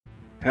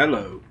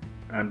Hello,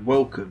 and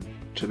welcome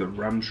to the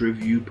Rams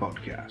Review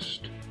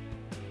podcast.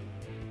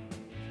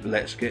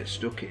 Let's get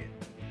stuck in.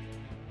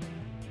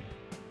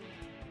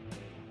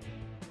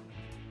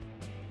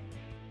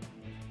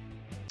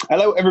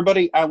 Hello,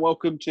 everybody, and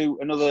welcome to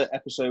another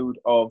episode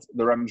of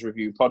the Rams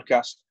Review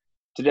podcast.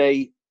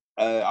 Today,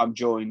 I'm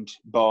joined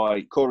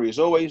by Corey, as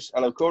always.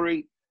 Hello,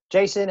 Corey.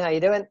 Jason, how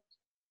you doing?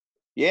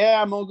 Yeah,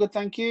 I'm all good,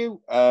 thank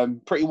you.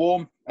 Pretty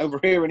warm over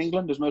here in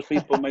England, as most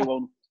people may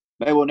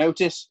well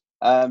notice.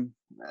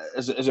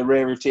 As a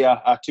rarity,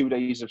 our 2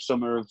 days of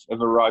summer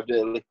have arrived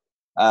early.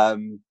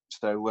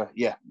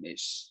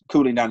 It's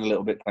cooling down a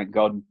little bit, thank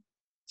God.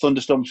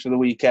 Thunderstorms for the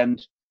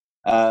weekend.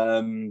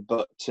 Hopefully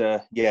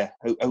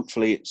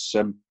it's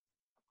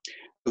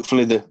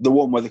hopefully the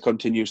warm weather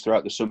continues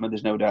throughout the summer.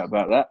 There's no doubt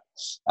about that.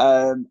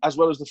 As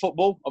well as the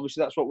football,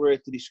 obviously that's what we're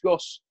here to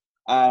discuss.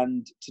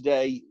 And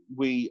today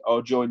we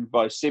are joined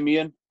by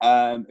Simeon,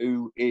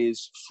 who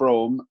is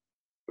from.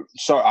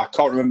 Sorry, I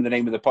can't remember the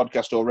name of the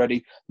podcast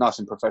already. Nice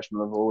and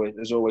professional,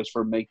 as always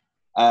from me.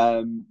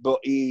 But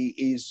he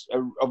is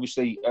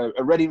obviously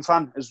a Reading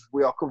fan, as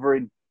we are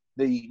covering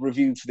the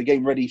review for the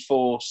game ready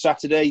for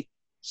Saturday.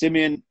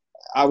 Simeon,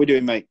 how are we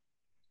doing, mate?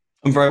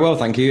 I'm very well,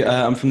 thank you.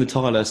 I'm from the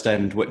Tilehurst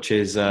End, which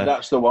is...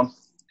 that's the one.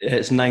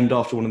 It's named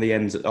after one of the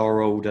ends at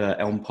our old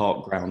Elm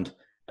Park ground,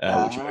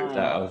 which we moved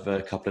out of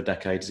a couple of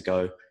decades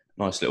ago.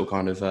 Nice little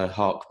kind of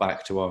hark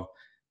back to our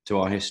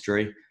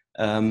history.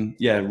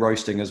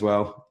 Roasting as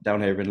well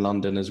down here in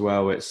London as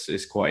well.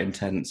 It's quite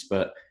intense,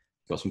 but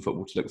got some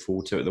football to look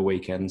forward to at the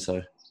weekend,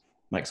 so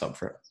makes up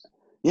for it.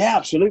 Yeah,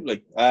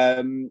 absolutely.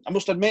 I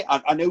must admit,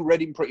 I know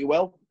Reading pretty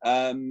well.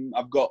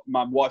 I've got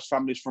my wife's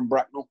family's from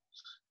Bracknell,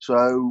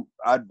 so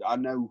I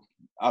know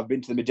I've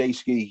been to the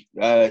Medeski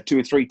 2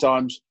 or 3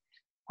 times.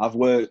 I've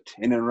worked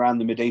in and around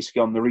the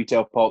Medeski on the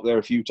retail park there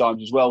a few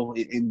times as well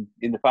in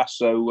the past,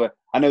 so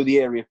I know the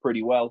area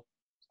pretty well.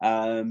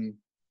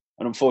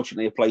 And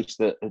unfortunately, a place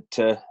that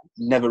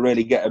never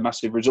really get a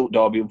massive result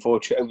derby.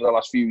 Unfortunately, over the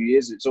last few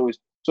years, it's always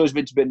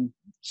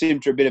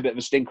seemed to have been a bit of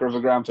a stinker of a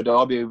ground for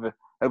derby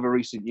over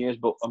recent years.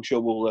 But I'm sure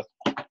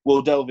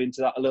we'll delve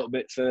into that a little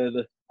bit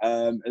further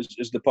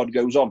as the pod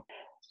goes on.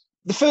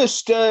 The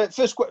first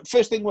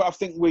thing what I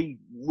think we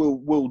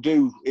will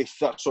do, if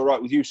that's all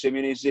right with you,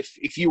 Simeon, is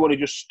if you want to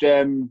just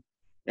have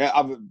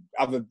a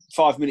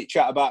 5-minute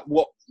chat about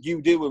what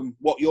you do and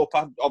what your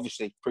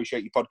obviously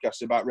appreciate your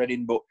podcast about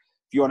Reading, but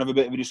if you want to have a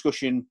bit of a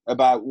discussion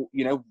about,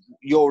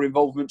 your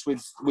involvement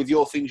with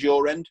your things,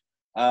 your end,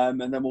 and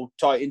then we'll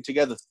tie it in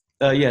together.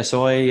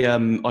 So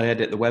I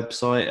edit the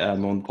website.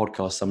 I'm on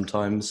podcasts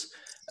sometimes,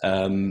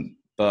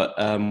 but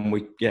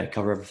we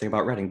cover everything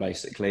about Reading.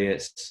 Basically,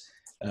 it's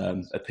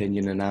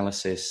opinion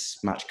analysis,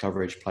 match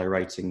coverage, play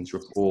ratings,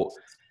 report,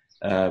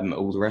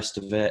 all the rest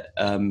of it.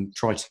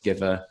 Try to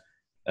give a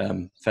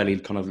fairly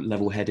kind of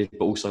level-headed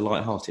but also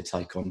light-hearted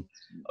take on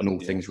all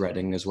things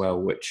Reading as well,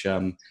 which.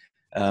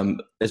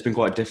 It's been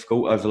quite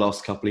difficult over the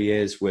last couple of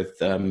years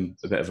with a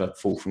bit of a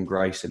fall from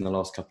grace in the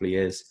last couple of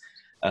years.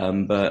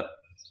 Good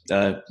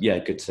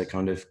to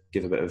kind of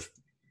give a bit of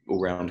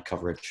all-round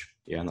coverage.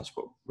 Yeah, and that's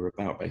what we're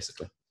about,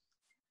 basically.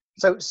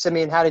 So,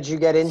 Simeon, how did you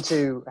get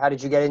into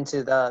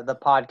the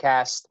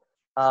podcast,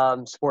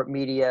 sport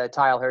media,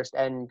 Tilehurst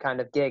End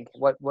kind of gig?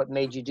 What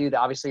made you do that?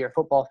 Obviously, you're a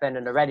football fan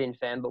and a Reading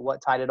fan, but what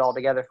tied it all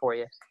together for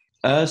you?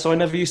 So I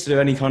never used to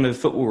do any kind of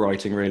football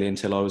writing really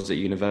until I was at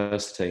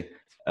university.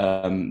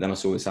 Then I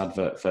saw this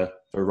advert for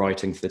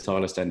writing for the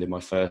Tilehurst End in my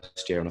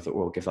first year, and I thought,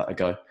 well, I'll give that a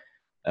go.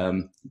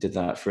 Did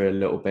that for a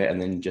little bit,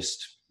 and then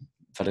just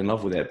fell in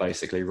love with it.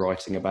 Basically,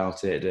 writing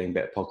about it, doing a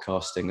bit of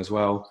podcasting as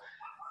well,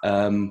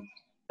 and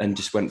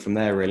just went from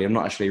there. Really, I'm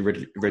not actually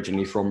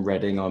originally from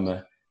Reading.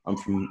 I'm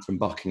from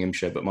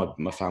Buckinghamshire, but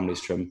my family's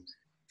from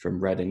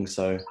Reading,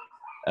 so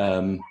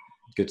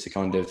good to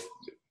kind of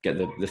get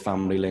the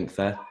family link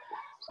there,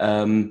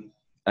 and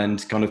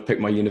kind of pick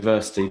my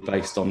university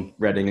based on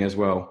Reading as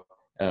well.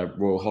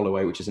 Royal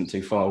Holloway, which isn't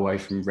too far away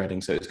from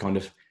Reading, so it's kind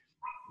of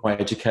my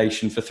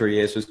education for 3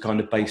 years was kind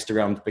of based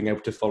around being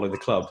able to follow the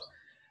club.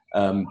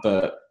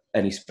 But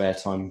any spare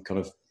time, kind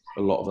of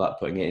a lot of that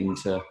putting it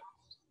into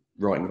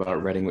writing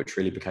about Reading, which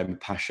really became a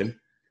passion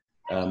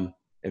in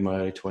my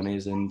early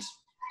 20s, and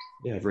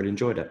I've really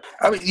enjoyed it.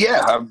 I mean,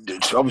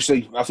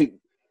 obviously, I think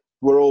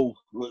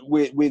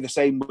we're the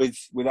same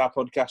with our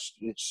podcast.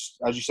 It's,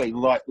 as you say,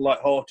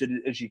 light-hearted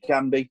as you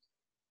can be.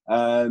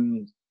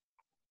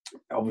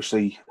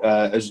 Obviously,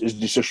 as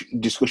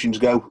discussions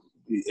go,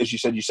 as you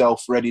said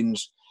yourself,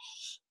 Reading's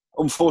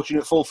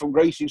unfortunate fall from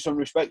grace in some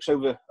respects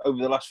over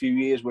the last few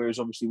years, whereas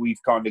obviously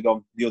we've kind of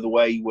gone the other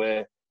way,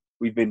 where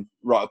we've been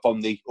right up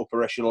on the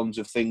upper echelons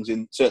of things,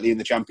 certainly in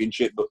the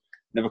Championship, but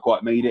never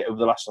quite made it over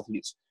the last, I think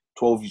it's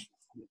 12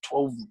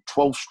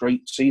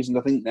 straight seasons,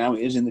 I think now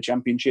it is, in the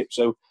Championship.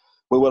 So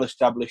we're well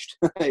established.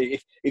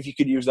 if you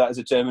could use that as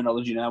a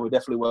terminology now, we're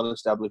definitely well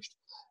established.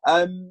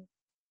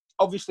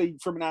 Obviously,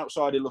 from an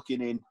outsider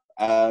looking in,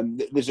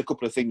 there's a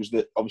couple of things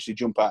that obviously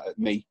jump out at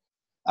me.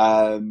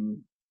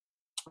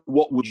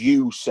 What would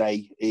you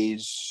say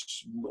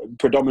is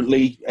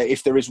predominantly,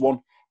 if there is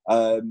one,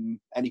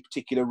 Any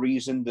particular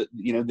reason that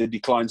the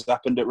declines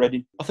happened at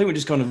Reading? I think we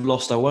just kind of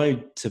lost our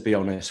way, to be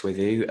honest with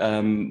you.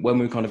 When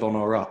we were kind of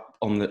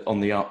on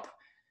the up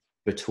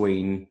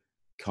between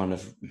kind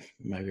of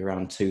maybe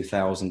around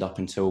 2000 up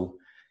until,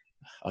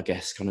 I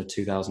guess, kind of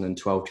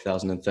 2012,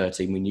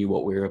 2013, we knew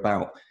what we were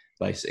about.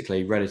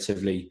 Basically,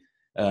 relatively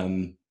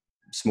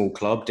small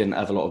club, didn't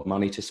have a lot of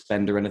money to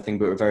spend or anything,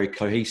 but we're a very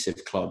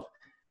cohesive club,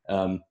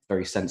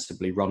 very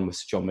sensibly run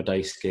with John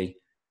Medeski,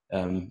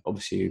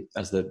 obviously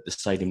as the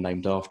stadium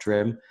named after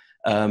him.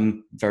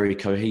 Very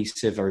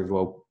cohesive, very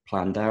well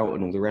planned out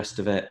and all the rest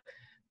of it.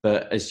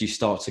 But as you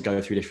start to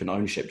go through different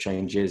ownership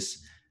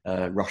changes,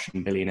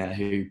 Russian billionaire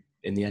who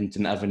in the end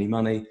didn't have any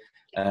money,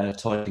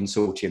 Thai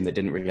consortium that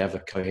didn't really have a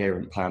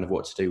coherent plan of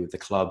what to do with the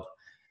club,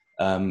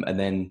 and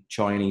then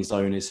Chinese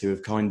owners who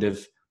have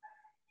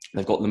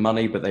they've got the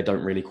money, but they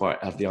don't really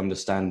quite have the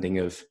understanding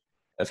of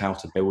how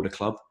to build a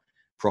club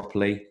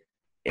properly.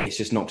 It's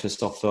just knocked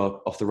us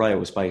off the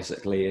rails,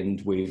 basically,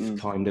 and we've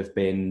kind of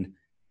been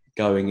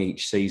going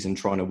each season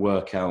trying to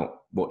work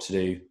out what to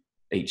do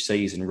each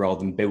season rather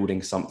than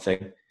building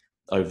something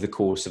over the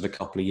course of a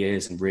couple of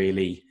years and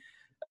really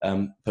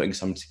putting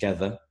something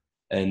together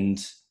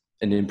and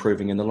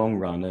improving in the long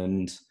run.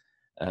 And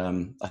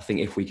I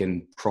think if we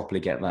can properly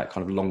get that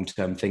kind of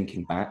long-term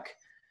thinking back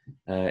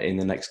in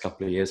the next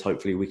couple of years,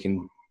 hopefully we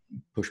can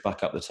push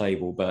back up the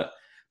table. But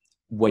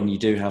when you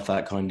do have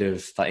that kind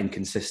of that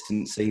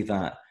inconsistency,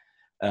 that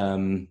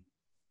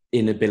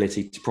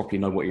inability to properly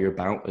know what you're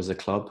about as a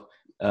club,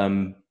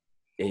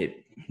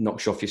 it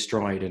knocks you off your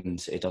stride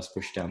and it does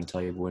push you down the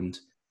table and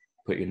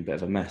put you in a bit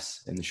of a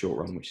mess in the short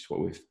run, which is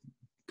what we've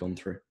gone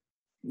through.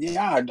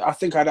 Yeah, I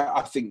think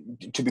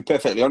to be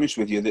perfectly honest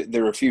with you, that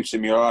there are a few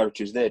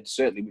similarities there,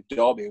 certainly with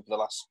Derby over the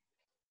last,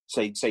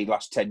 say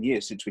last 10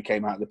 years since we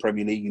came out of the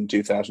Premier League in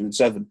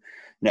 2007.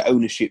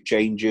 Ownership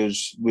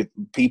changes with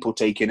people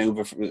taking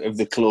over of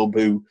the club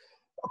who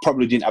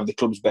probably didn't have the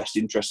club's best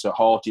interests at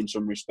heart in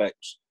some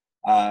respects.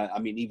 I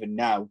mean, even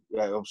now,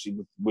 obviously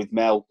with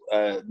Mel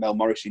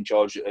Morris in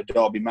charge, a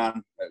Derby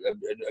man,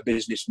 a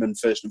businessman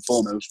first and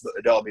foremost, but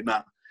a Derby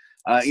man.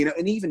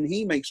 And even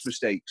he makes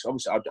mistakes.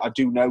 Obviously, I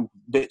do know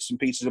bits and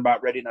pieces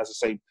about Reading. As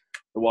I say,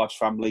 the wife's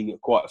family,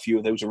 quite a few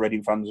of those are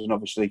Reading fans, and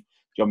obviously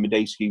John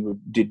Medeski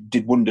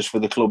did wonders for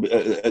the club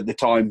at the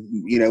time,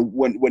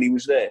 when he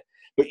was there.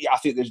 But yeah, I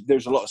think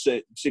there's a lot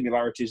of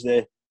similarities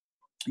there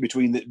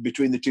between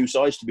the two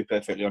sides, to be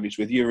perfectly honest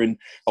with you. And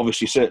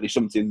obviously, certainly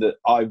something that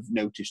I've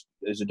noticed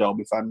as a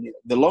Derby fan,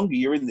 the longer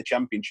you're in the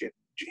Championship,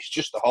 it's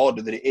just the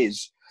harder that it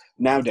is.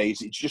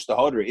 Nowadays, it's just the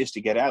harder it is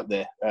to get out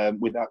there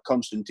with that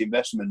constant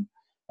investment.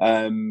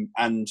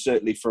 And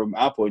certainly from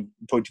our point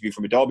of view,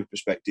 from a Derby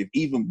perspective,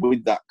 even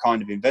with that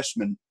kind of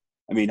investment,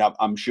 I mean,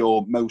 I'm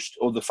sure most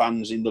other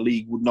fans in the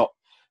league would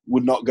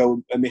not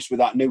go amiss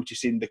without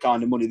noticing the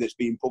kind of money has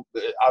been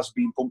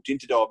pumped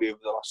into Derby over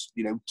the last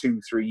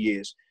 2-3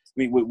 years. I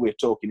mean, we're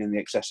talking in the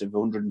excess of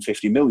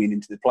 150 million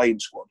into the playing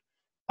squad.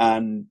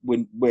 And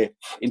we're,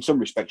 in some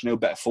respects, no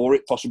better for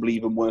it, possibly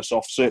even worse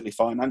off, certainly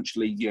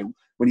financially,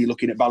 when you're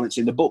looking at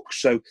balancing the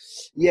books. So,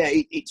 yeah,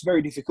 it's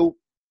very difficult.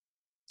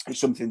 It's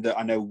something that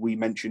I know we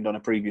mentioned on a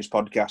previous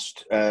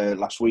podcast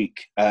last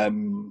week, a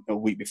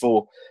week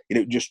before,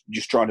 just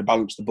trying to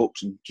balance the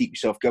books and keep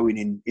yourself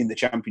going in the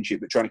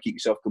Championship, but trying to keep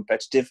yourself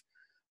competitive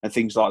and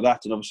things like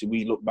that. And obviously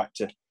we look back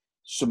to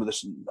some of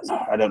the,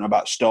 I don't know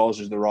about stars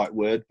is the right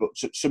word, but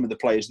some of the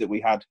players that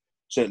we had,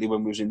 certainly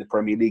when we was in the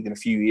Premier League and a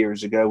few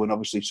years ago, and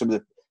obviously some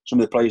of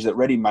the players that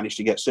Reading managed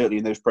to get, certainly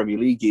in those Premier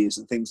League years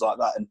and things like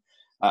that. And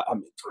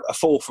a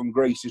fall from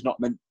grace is not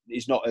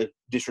a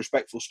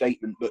disrespectful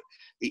statement, but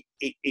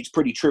it's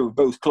pretty true of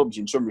both clubs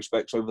in some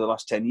respects over the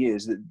last 10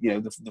 years. That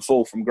the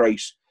fall from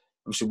grace.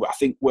 Obviously, I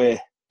think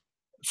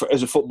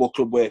as a football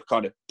club, we're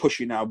kind of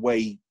pushing our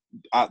way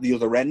at the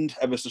other end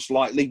ever so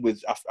slightly,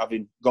 with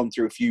having gone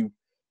through a few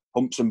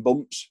humps and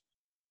bumps.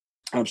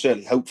 And I'm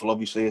certainly hopeful,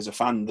 obviously, as a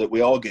fan, that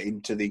we are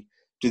getting to the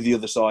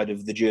other side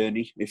of the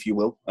journey, if you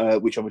will,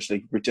 which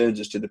obviously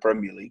returns us to the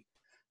Premier League.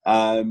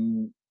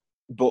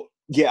 But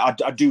yeah,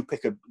 I do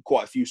pick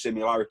quite a few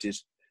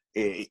similarities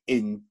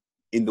in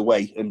the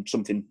way, and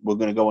something we're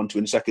going to go on to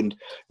in a second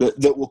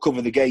that will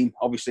cover the game,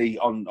 obviously,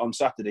 on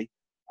Saturday.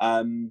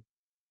 I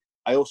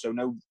also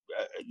know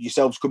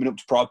yourselves coming up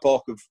to Pride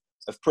Park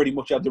have pretty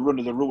much had the run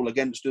of the rule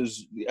against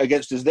us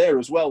there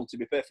as well, to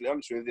be perfectly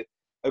honest with you,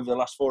 over the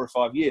last 4 or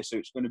 5 years. So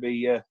it's going to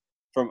be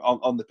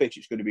on the pitch,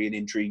 it's going to be an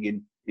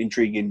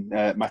intriguing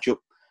matchup.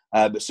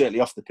 But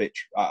certainly off the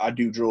pitch, I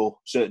do draw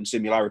certain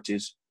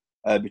similarities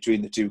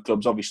between the two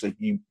clubs. Obviously,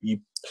 you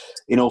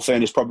in all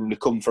fairness, probably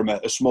come from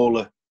a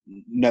smaller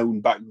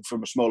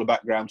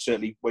background.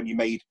 Certainly, when you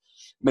made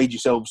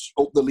yourselves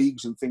up the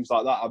leagues and things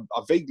like that,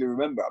 I vaguely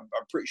remember.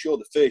 I'm pretty sure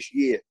the first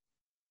year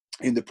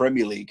in the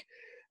Premier League,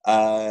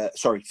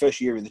 first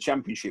year in the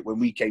Championship, when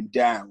we came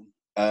down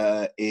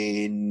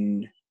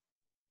in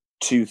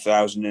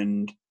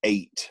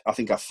 2008. I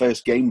think our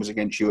first game was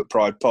against you at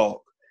Pride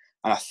Park,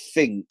 and I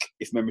think,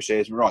 if memory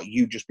serves me right,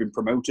 you'd just been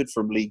promoted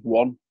from League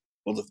One,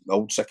 or the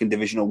old second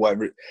division, or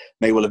whatever it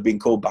may well have been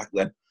called back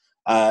then.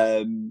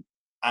 And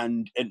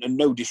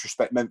no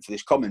disrespect meant for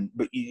this comment,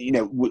 but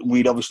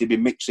we'd obviously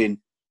been mixing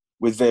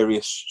with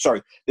various.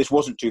 Sorry, this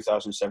wasn't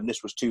 2007.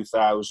 This was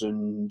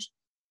 2000.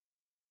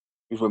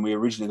 Is when we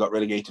originally got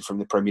relegated from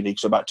the Premier League.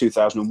 So about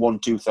 2001,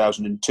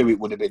 2002, it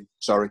would have been.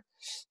 Sorry,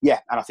 yeah.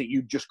 And I think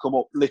you'd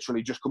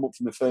literally just come up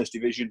from the first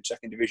division,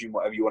 second division,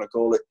 whatever you want to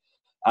call it.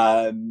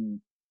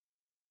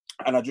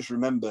 And I just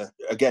remember,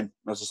 again,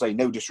 as I say,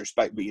 no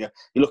disrespect, but you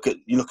look at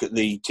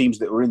the teams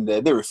that were in there.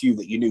 There were a few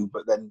that you knew,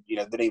 but then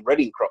the name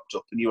Reading cropped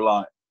up, and you were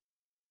like,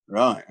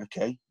 right,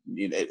 okay,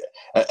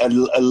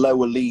 a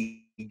lower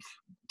league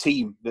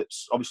team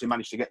that's obviously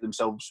managed to get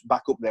themselves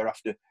back up there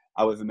after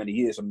however many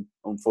years. I'm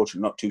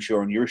unfortunately not too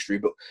sure on your history,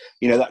 but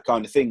that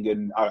kind of thing.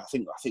 And I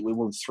think we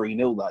won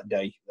 3-0 that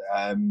day,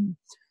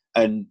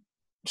 and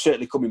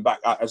certainly coming back,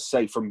 as I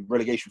say, from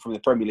relegation from the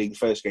Premier League, the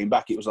first game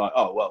back, it was like,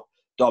 oh well.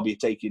 Derby are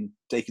taking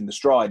the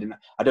stride, and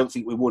I don't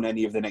think we won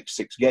any of the next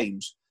 6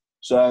 games.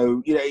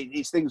 So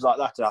it's things like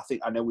that.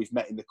 I know we've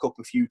met in the cup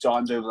a few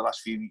times over the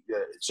last few,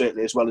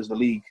 certainly as well as the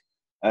league,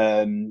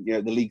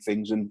 the league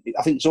things. And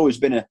I think it's always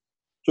been a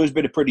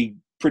pretty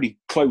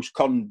close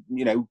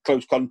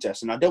close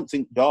contest. And I don't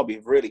think Derby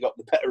have really got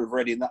the better of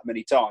Reading that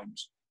many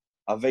times.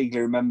 I vaguely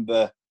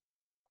remember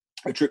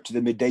a trip to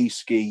the midday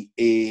ski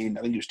in,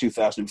 I think it was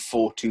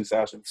 2004,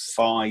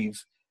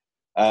 2005.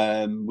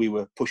 We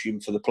were pushing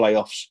for the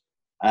playoffs.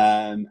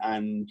 And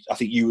I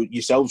think you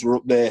yourselves were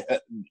up there,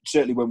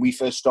 certainly when we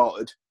first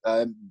started,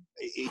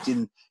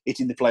 hitting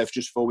the playoffs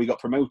just before we got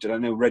promoted. I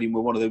know Reading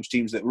were one of those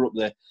teams that were up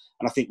there,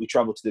 and I think we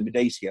travelled to the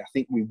Medeski. I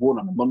think we won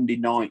on a Monday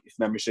night, if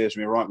memory serves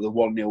me right, with a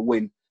 1-0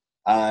 win.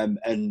 And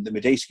the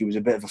Medeski was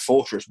a bit of a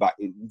fortress back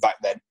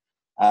then.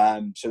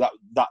 So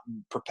that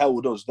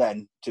propelled us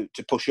then to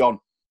push on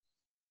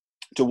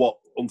to what,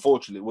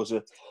 unfortunately, was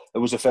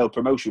a failed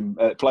promotion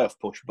playoff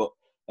push, but.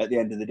 At the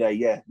end of the day,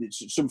 yeah,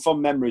 it's some fun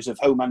memories of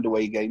home and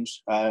away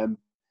games. I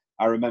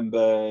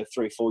remember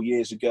 3 or 4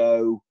 years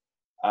ago,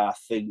 I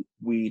think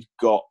we'd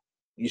got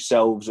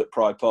yourselves at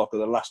Pride Park on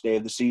the last day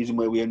of the season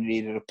where we only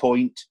needed a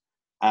point,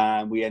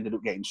 and we ended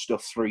up getting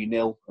stuffed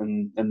 3-0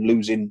 and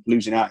losing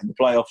out in the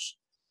playoffs.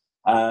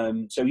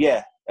 So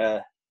yeah,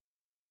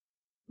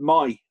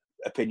 my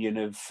opinion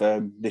of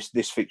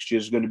this fixture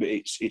is going to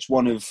be it's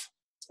one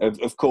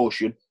of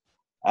caution.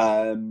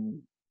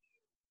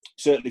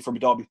 Certainly from a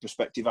Derby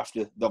perspective,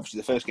 after obviously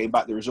the first game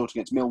back, the result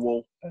against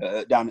Millwall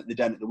down at the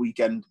Den at the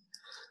weekend,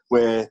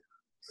 where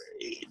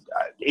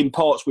in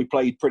parts we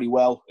played pretty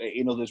well,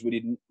 in others we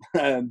didn't.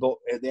 But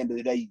at the end of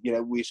the day,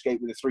 we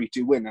escaped with a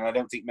 3-2 win, and I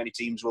don't think many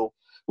teams will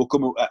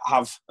come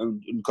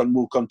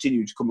will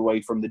continue to come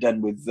away from the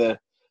Den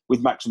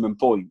with maximum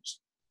points.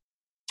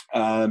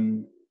 I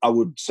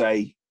would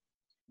say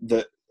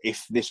that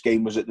if this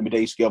game was at the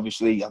Medeski,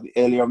 obviously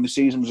earlier on in the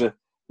season was a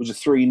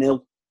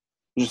 3-0.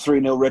 It was a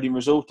 3-0 Reading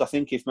result, I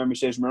think, if memory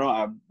serves me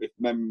right.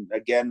 I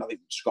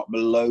think Scott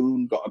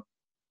Malone got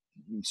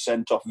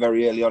sent off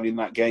very early on in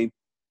that game.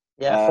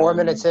 Yeah, 4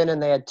 minutes in, and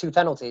they had 2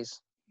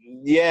 penalties.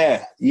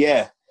 Yeah.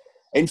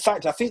 In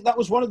fact, I think that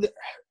was one of the...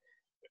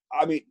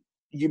 I mean,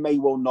 you may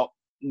well not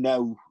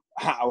know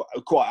how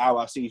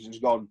our season's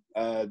gone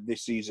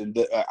this season.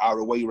 That our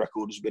away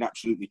record has been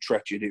absolutely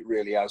treacherous. It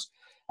really has.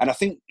 And I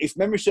think, if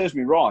memory serves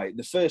me right,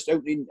 the first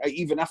opening,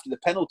 even after the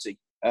penalty,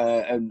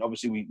 and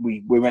obviously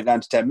we went down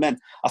to 10 men,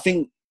 I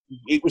think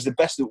it was the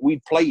best that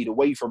we'd played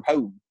away from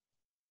home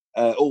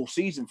all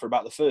season for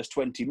about the first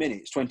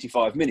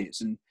 25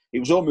 minutes. And it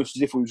was almost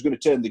as if we was going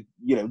to turn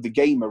the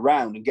game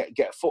around and get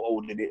a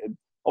foothold in it. And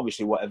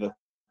obviously whatever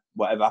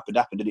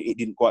happened, and it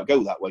didn't quite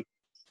go that way.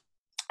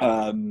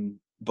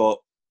 But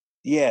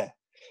yeah,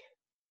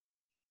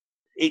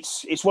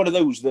 it's one of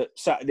those that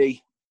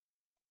Saturday,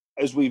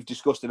 as we've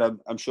discussed, and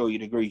I'm sure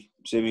you'd agree,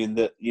 Simeon,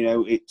 that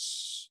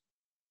it's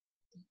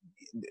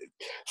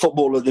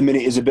football at the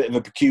minute is a bit of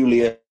a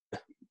peculiar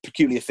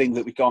thing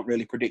that we can't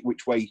really predict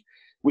which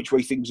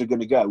way things are going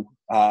to go.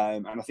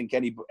 And I think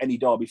any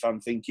Derby fan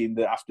thinking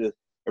that after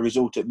a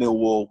result at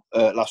Millwall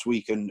last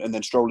week and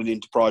then strolling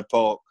into Pride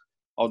Park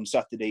on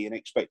Saturday and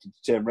expected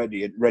to turn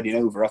Reading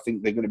over, I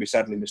think they're going to be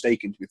sadly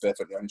mistaken, to be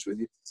perfectly honest with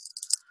you.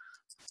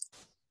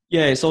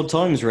 Yeah, it's odd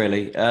times,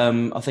 really.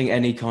 I think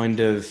any kind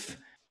of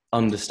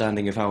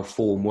understanding of how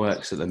form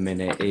works at the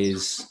minute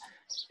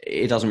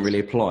it doesn't really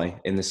apply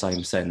in the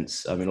same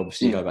sense. I mean,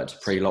 obviously, you go back to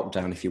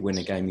pre-lockdown. If you win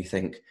a game, you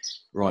think,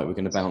 right, we're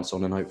going to bounce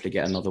on and hopefully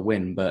get another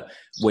win. But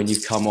when you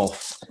come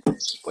off,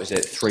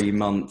 3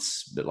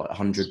 months, but like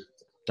 100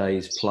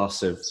 days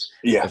plus of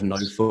no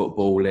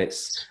football,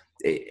 it's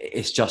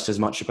just as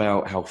much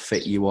about how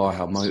fit you are,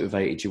 how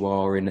motivated you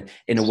are, in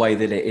a way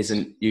that it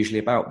isn't usually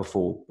about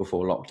before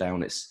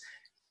lockdown.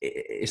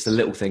 It's the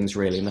little things,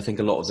 really. And I think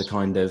a lot of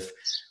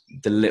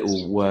the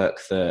little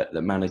work that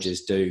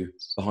managers do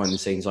behind the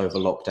scenes over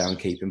lockdown,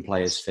 keeping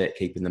players fit,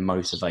 keeping them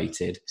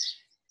motivated,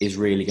 is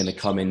really going to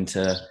come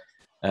into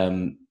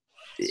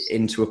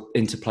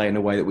play in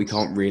a way that we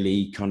can't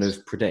really kind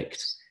of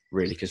predict,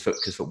 really, because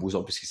football's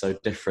obviously so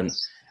different.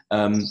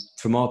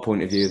 From our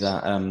point of view,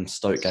 that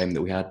Stoke game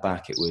that we had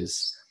back, it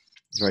was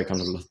very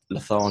kind of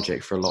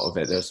lethargic for a lot of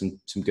it. There were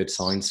some good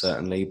signs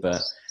certainly,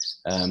 but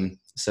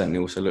certainly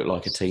also looked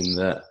like a team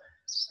that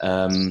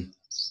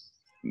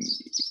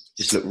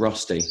just looked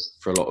rusty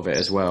for a lot of it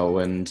as well.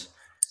 And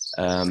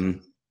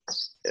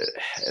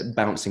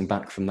bouncing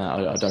back from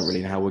that, I don't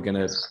really know how we're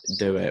going to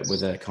do it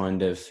with a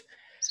kind of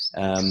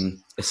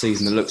a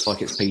season that looks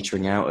like it's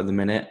petering out at the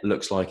minute.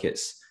 Looks like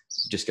it's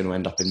just going to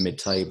end up in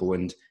mid-table,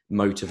 and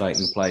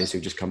motivating the players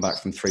who've just come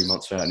back from 3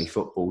 months without any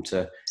football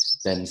to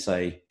then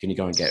say, can you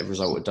go and get a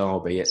result at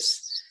Derby?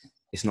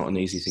 It's not an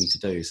easy thing to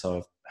do.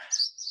 So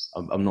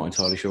I'm not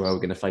entirely sure how we're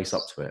going to face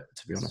up to it,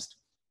 to be honest.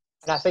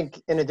 And I think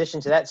in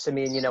addition to that,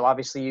 Simeon,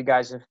 obviously you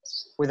guys have,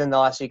 within the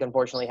last week,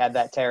 unfortunately had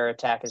that terror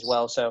attack as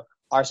well. So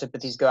our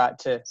sympathies go out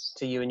to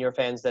you and your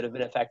fans that have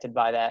been affected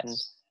by that. And,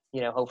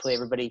 hopefully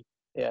everybody,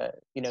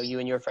 you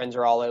and your friends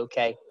are all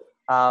okay.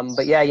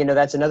 But yeah,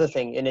 that's another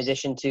thing in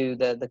addition to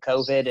the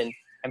COVID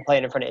and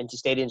playing in front of empty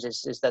stadiums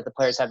is that the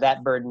players have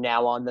that burden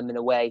now on them in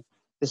a way.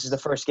 This is the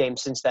first game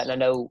since that. And I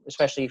know,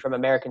 especially from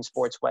American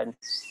sports, when,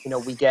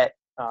 we get,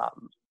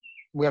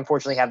 we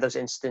unfortunately have those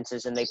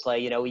instances and they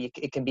play,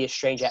 it can be a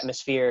strange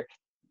atmosphere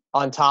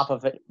on top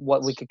of it,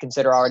 what we could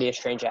consider already a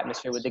strange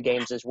atmosphere with the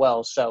games as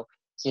well. So,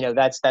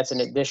 that's an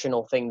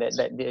additional thing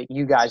that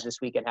you guys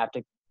this weekend have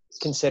to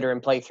consider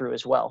and play through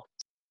as well.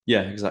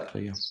 Yeah,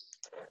 exactly. Yeah.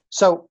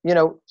 So,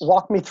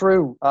 walk me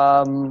through.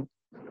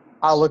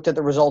 I looked at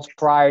the results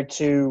prior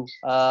to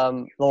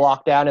the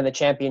lockdown and the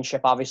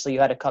championship. Obviously, you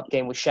had a cup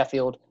game with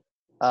Sheffield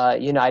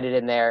United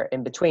in there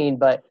in between,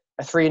 but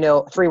a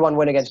 3-1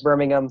 win against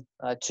Birmingham,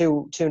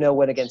 2-0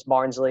 win against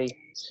Barnsley,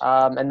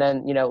 and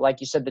then,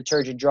 like you said, the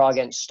turgid draw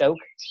against Stoke.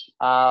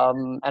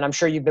 And I'm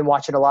sure you've been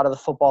watching a lot of the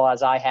football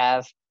as I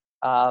have,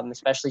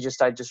 especially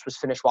I just was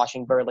finished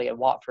watching Burnley and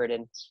Watford,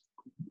 and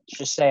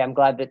just say I'm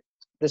glad that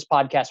this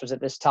podcast was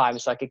at this time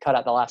so I could cut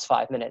out the last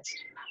 5 minutes.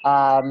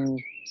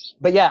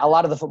 But yeah, a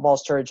lot of the football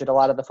is turgid. A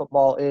lot of the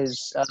football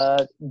is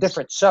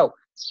different. So,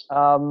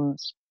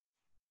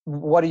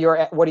 what are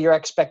your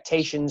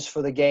expectations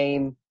for the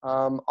game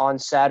on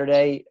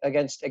Saturday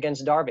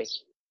against Derby?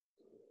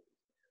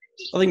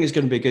 I think it's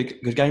going to be a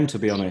good game, to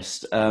be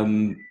honest.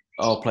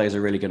 Our players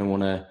are really going to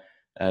want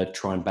to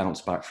try and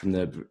bounce back from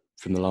the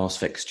last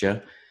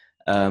fixture.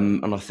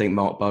 And I think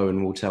Mark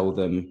Bowen will tell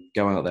them,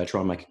 go out there,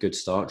 try and make a good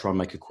start, try and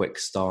make a quick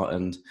start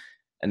and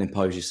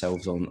impose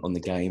yourselves on the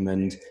game.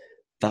 And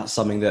that's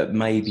something that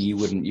maybe you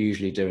wouldn't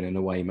usually do in an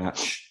away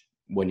match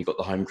when you've got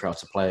the home crowd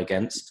to play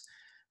against.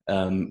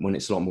 When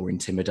it's a lot more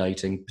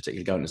intimidating,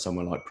 particularly going to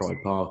somewhere like Pride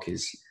Park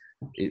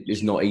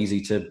is not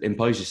easy to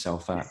impose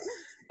yourself at.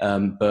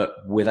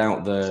 But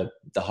without the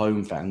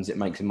home fans, it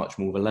makes it much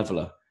more of a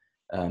leveller.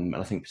 And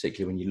I think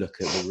particularly when you look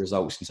at the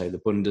results in, say, the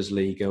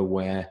Bundesliga,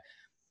 where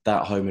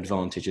that home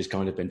advantage has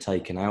kind of been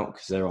taken out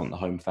because there aren't the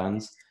home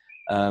fans.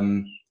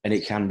 And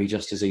it can be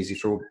just as easy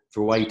for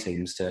away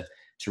teams to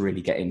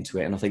really get into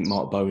it. And I think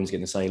Mark Bowen's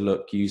going to say,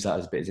 look, use that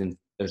as a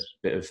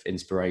bit of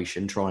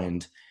inspiration, try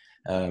and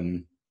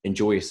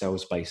enjoy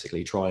yourselves,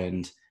 basically, try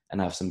and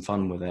have some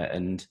fun with it.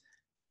 And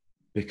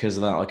because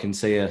of that, I can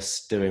see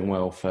us doing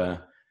well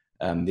for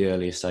the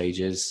earlier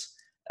stages.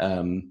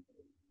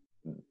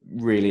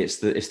 Really, it's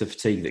the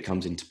fatigue that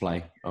comes into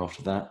play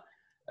after that.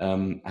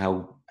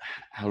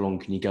 How long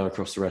can you go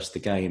across the rest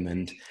of the game?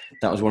 And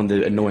that was one of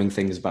the annoying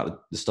things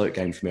about the Stoke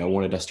game for me. I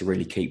wanted us to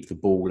really keep the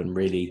ball and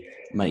really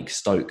make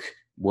Stoke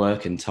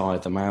work and tire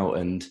them out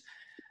and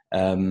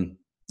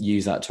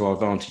use that to our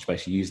advantage,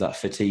 basically use that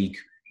fatigue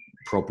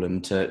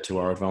problem to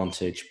our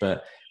advantage.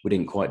 But we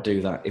didn't quite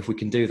do that. If we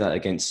can do that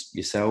against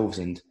yourselves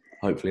and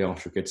hopefully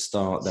after a good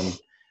start, then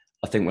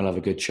I think we'll have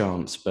a good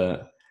chance.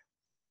 But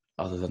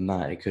other than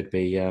that, it could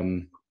be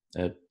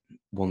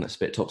one that's a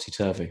bit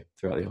topsy-turvy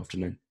throughout the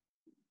afternoon.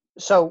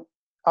 So,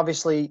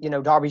 obviously,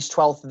 Derby's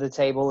 12th of the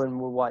table and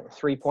we're,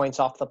 3 points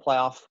off the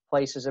playoff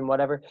places and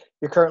whatever.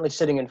 You're currently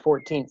sitting in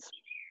 14th.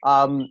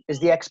 Is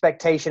the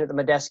expectation at the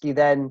Medeski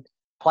then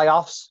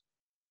playoffs?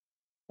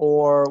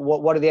 Or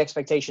what are the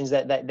expectations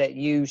that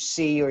you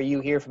see or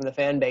you hear from the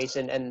fan base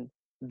and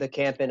the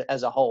camp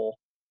as a whole?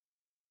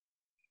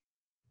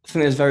 I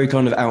think there's very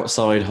kind of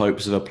outside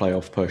hopes of a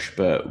playoff push,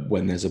 but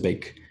when there's a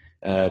big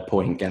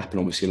point gap and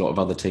obviously a lot of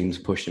other teams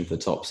pushing for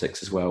the top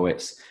six as well,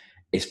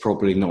 it's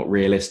probably not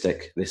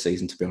realistic this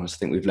season, to be honest. I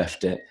think we've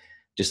left it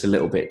just a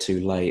little bit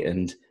too late.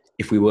 And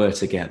if we were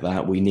to get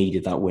that, we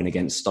needed that win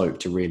against Stoke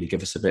to really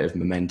give us a bit of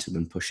momentum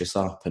and push us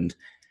up. And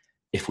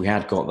if we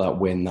had got that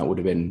win, that would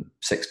have been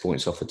 6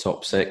 points off the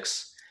top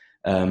six.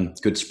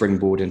 Good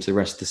springboard into the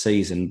rest of the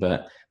season.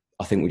 But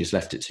I think we just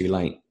left it too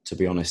late, to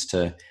be honest,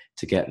 to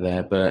get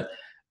there. But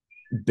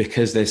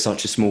because there's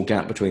such a small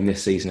gap between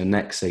this season and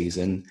next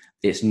season,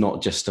 it's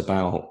not just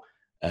about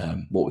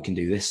what we can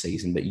do this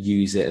season, but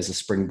use it as a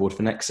springboard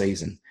for next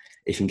season.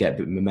 If you can get a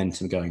bit of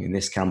momentum going in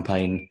this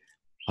campaign,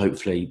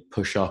 hopefully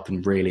push up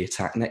and really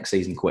attack next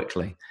season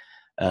quickly.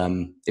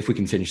 If we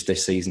can finish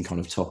this season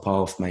kind of top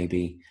half,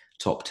 maybe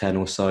top 10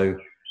 or so,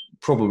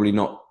 probably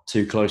not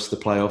too close to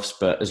the playoffs,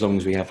 but as long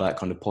as we have that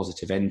kind of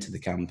positive end to the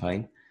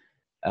campaign,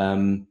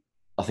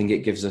 I think it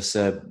gives us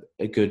a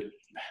good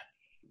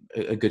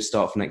a good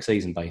start for next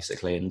season,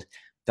 basically. And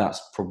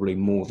that's probably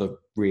more the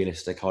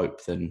realistic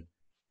hope than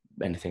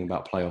anything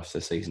about playoffs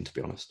this season, to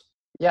be honest.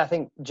 Yeah, I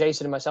think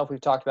Jason and myself,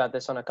 we've talked about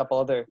this on a couple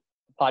other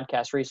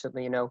podcasts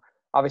recently.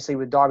 Obviously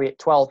with Derby at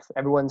 12th,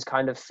 everyone's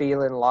kind of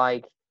feeling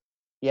like,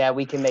 yeah,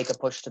 we can make a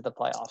push to the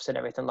playoffs and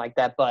everything like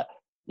that. But,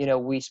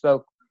 we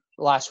spoke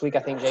last week, I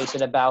think,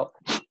 Jason, about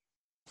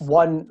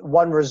one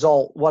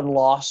result, one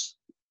loss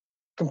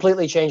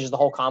completely changes the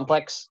whole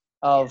complex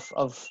of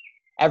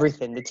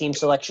everything. The team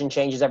selection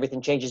changes,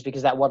 everything changes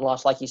because that one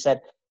loss, like you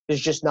said,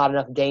 there's just not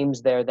enough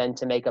games there then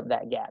to make up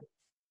that gap.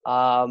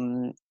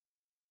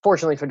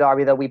 Fortunately for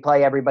Derby, though, we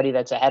play everybody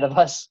that's ahead of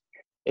us.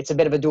 It's a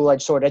bit of a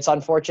dual-edged sword. It's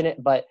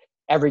unfortunate, but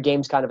every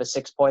game's kind of a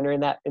six-pointer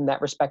in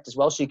that respect as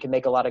well, so you can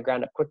make a lot of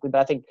ground up quickly.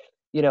 But I think,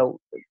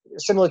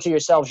 similar to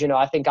yourselves,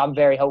 I think I'm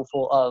very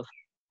hopeful of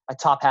a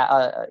top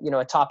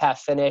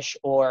half finish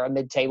or a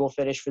mid-table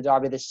finish for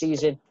Derby this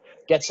season,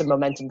 get some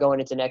momentum going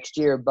into next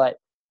year. But,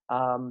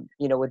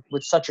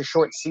 with such a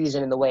short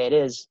season and the way it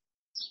is,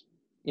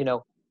 3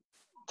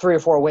 or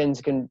 4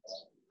 wins could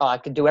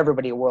do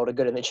everybody a world of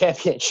good in the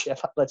championship.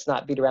 Let's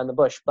not beat around the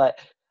bush. But,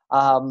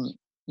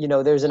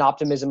 there's an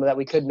optimism that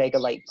we could make a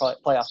late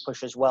playoff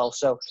push as well.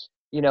 So,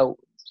 and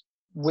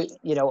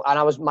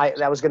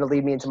that was going to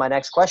lead me into my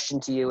next question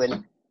to you,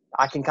 and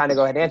I can kind of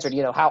go ahead and answer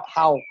it.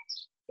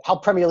 How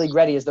Premier League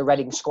ready is the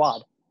Reading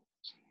squad?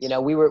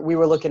 We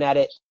were looking at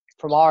it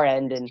from our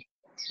end, and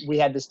we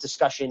had this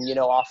discussion,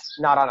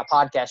 not on a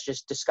podcast,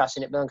 just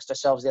discussing it amongst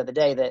ourselves the other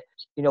day that,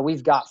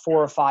 we've got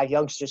 4 or 5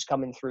 youngsters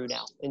coming through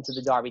now into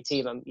the Derby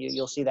team.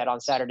 You'll see that on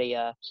Saturday.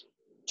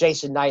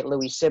 Jason Knight,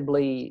 Louis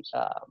Sibley,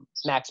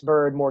 Max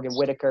Bird, Morgan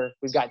Whitaker.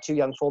 We've got 2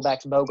 young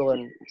fullbacks, Bogle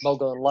and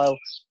Lowe.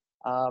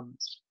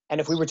 And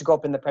if we were to go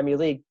up in the Premier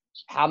League,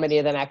 how many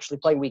of them actually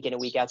play week in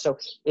and week out? So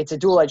it's a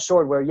dual-edged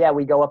sword where, yeah,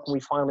 we go up and we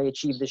finally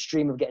achieve this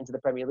dream of getting to the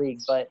Premier League.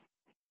 But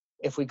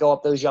if we go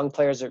up, those young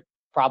players are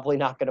probably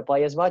not going to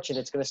play as much, and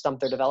it's going to stump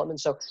their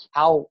development. So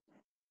how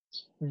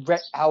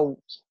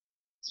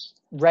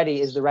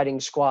ready is the Reading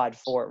squad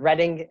for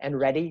Reading? And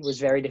ready was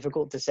very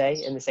difficult to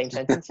say in the same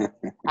sentence.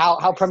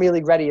 How Premier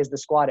League ready is the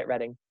squad at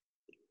Reading?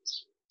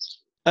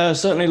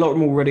 Certainly a lot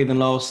more ready than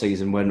last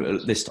season,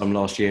 this time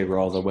last year,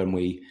 when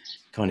we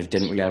kind of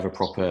didn't really have a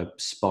proper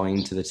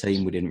spine to the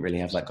team. We didn't really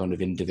have that kind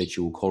of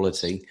individual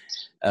quality.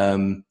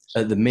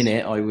 At the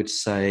minute, I would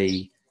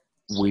say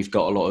we've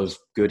got a lot of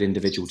good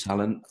individual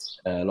talent,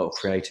 a lot of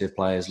creative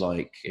players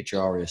like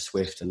Ejaria,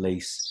 Swift,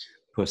 Elise,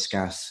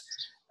 Puskas.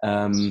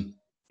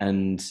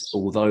 And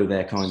although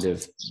they're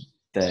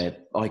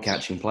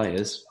eye-catching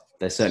players,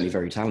 they're certainly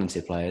very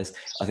talented players.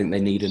 I think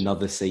they need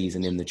another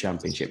season in the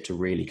Championship to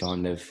really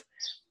kind of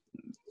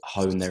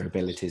hone their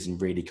abilities and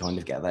really kind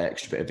of get that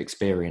extra bit of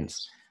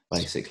experience,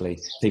 basically.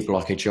 People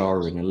like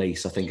Ejaria and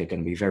Elise, I think, are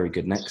going to be very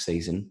good next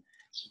season,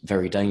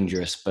 very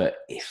dangerous. But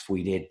if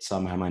we did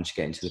somehow manage to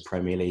get into the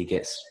Premier League,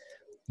 it's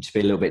just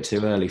be a little bit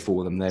too early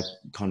for them. They're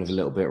kind of a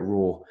little bit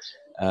raw.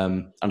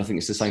 And I think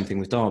it's the same thing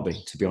with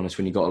Derby, to be honest.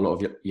 When you've got a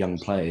lot of young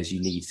players,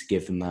 you need to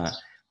give them that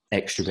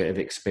extra bit of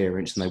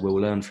experience, and they will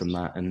learn from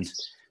that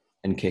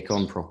and kick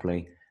on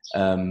properly.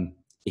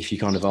 If you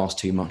kind of ask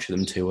too much of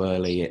them too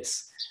early,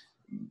 it's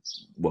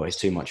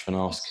too much of an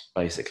ask,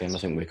 basically. And I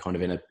think we're kind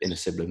of in a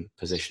sibling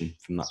position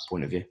from that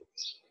point of view.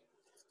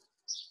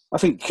 I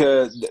think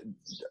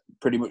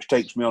pretty much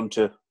takes me on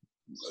to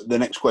the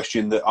next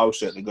question that I was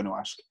certainly going to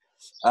ask.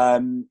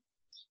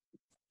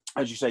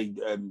 As you say,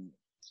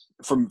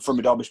 from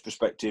a Derby's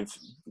perspective,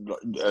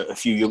 a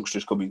few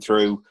youngsters coming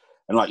through,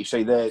 and like you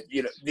say, the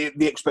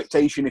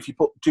expectation. If you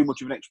put too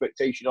much of an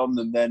expectation on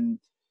them, then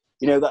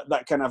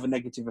that can have a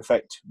negative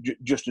effect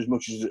just as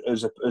much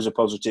as a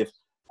positive.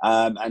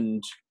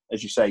 And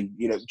as you say,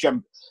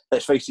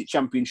 let's face it,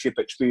 Championship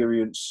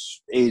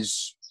experience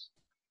is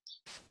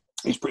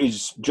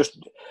just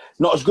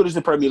not as good as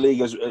the Premier League,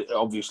 as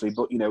obviously,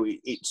 but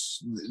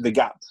it's the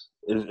gap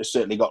has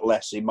certainly got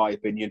less, in my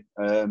opinion,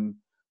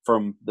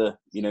 from the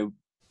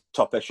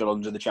top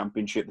echelons of the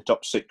Championship, the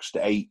top 6 to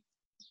 8,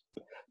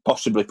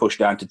 possibly pushed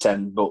down to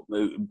 10. But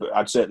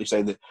I'd certainly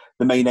say that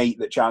the main 8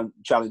 that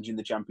challenge in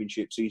the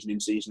Championship season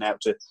in, season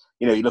out, to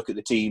you look at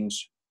the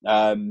teams.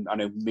 I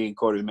know me and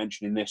Corey were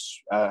mentioning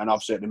this, and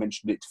I've certainly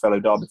mentioned it to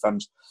fellow Derby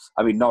fans.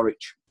 I mean,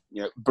 Norwich,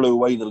 blew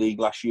away the league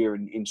last year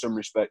in some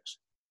respects.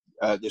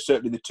 There's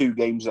certainly the 2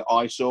 games that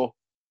I saw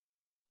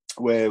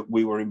where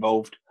we were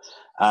involved.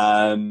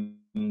 I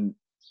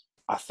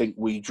think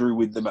we drew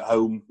with them at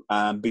home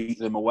and beat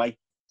them away.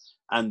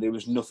 And there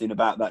was nothing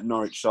about that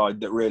Norwich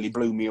side that really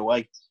blew me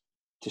away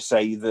to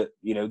say that,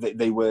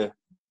 they were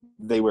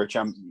a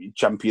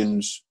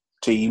champions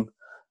team.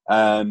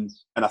 And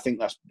I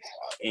think that's,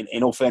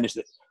 in all fairness,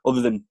 that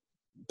other than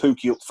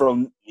Pookie up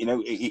front,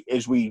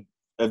 as we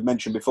have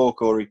mentioned before,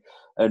 Corey,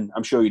 and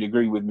I'm sure you'd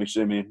agree with me,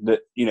 Simeon, that,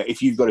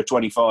 if you've got a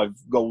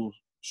 25-goal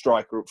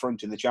striker up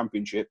front in the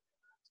Championship,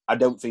 I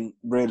don't think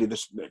really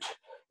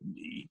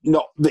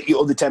not that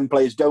your other 10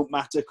 players don't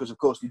matter, because of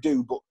course they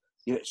do, but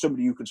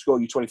somebody who can score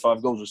you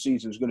 25 goals a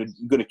season is going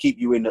to keep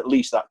you in at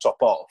least that top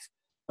half.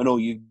 And all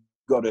you've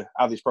got to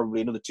have is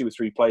probably another 2 or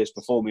 3 players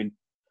performing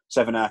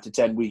 7 out of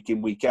 10 week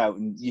in, week out,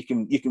 and you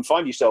can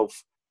find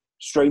yourself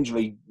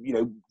strangely,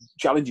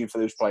 challenging for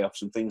those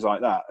playoffs and things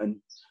like that. And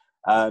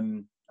I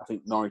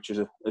think Norwich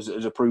has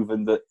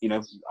proven that,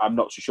 I'm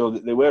not so sure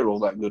that they were all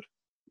that good.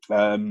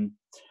 And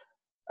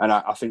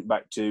I think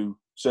back to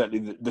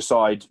certainly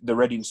the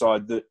Reading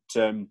side that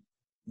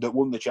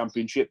won the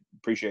championship.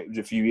 Appreciate it was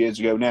a few years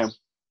ago now,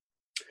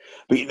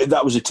 but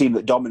that was a team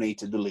that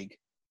dominated the league.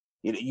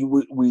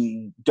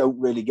 We don't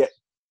really get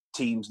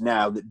teams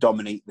now that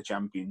dominate the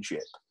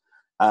championship.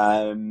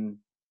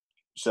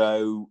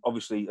 So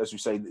obviously, as we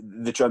say,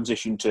 the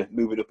transition to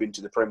moving up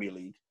into the Premier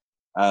League,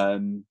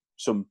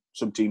 some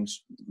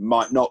teams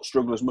might not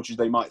struggle as much as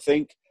they might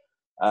think.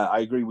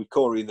 I agree with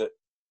Corey that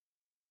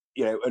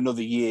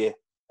another year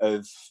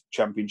of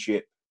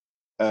championship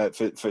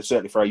for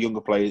certainly for our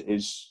younger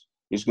players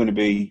is going to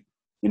be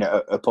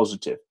a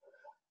positive.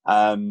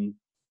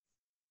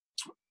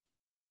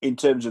 In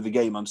terms of the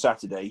game on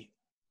Saturday,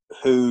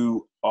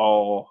 who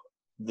are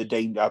the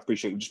danger? I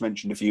appreciate you just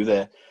mentioned a few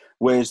there.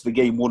 Where's the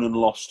game won and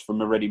lost from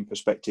a Reading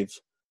perspective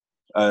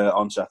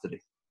on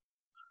Saturday?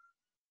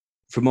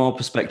 From our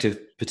perspective,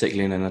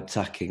 particularly in an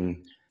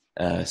attacking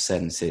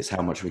sense, it's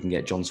how much we can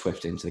get John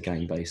Swift into the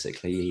game,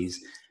 basically. He's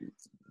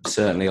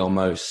certainly our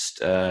most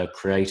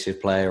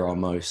creative player, our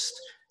most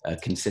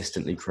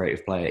consistently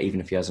creative player. Even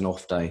if he has an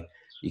off day,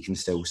 you can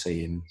still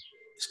see him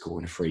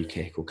scoring a free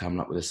kick or coming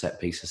up with a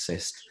set-piece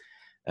assist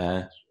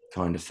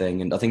kind of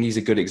thing. And I think he's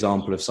a good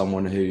example of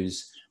someone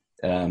who's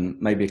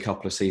maybe a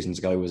couple of seasons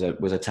ago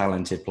was a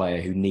talented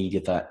player who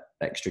needed that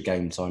extra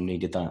game time,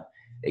 needed that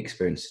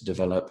experience to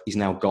develop. He's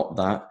now got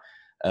that.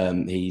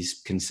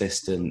 He's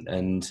consistent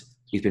and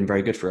he's been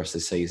very good for us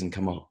this season.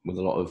 Come up with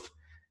a lot of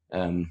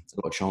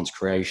chance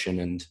creation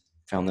and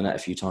found the net a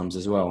few times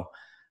as well.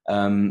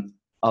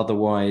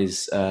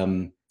 Otherwise,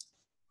 I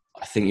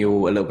think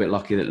you're a little bit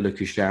lucky that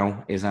Lucas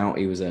Zhao is out.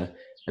 He was a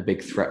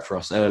big threat for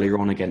us earlier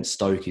on against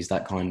Stoke. He's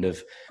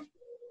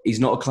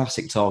not a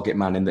classic target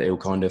man in that he'll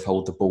kind of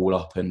hold the ball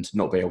up and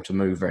not be able to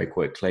move very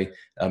quickly.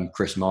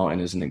 Chris Martin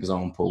is an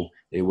example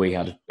who we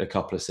had a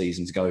couple of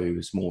seasons ago who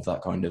was more of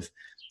that kind of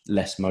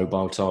less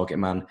mobile target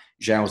man.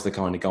 Zhao's the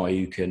kind of guy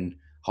who can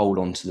hold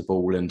on to the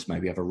ball and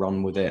maybe have a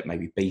run with it,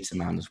 maybe beat a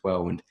man as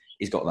well. And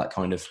he's got that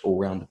kind of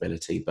all-round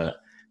ability, but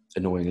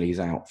annoyingly he's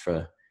out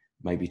for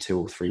maybe 2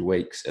 or 3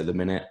 weeks at the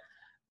minute.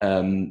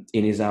 In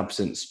his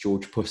absence,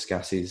 George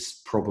Puskas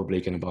is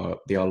probably going to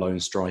be our lone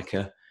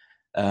striker.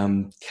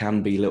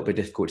 Can be a little bit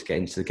difficult to get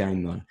into the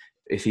game though.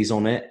 If he's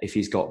on it, if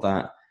he's got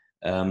that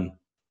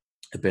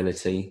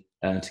ability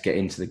to get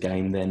into the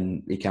game,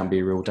 then he can be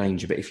a real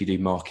danger. But if you do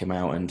mark him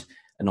out and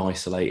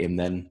isolate him,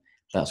 then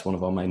that's one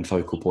of our main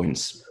focal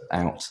points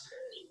out.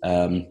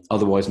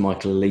 Otherwise,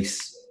 Michael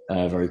Elise,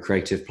 very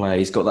creative player.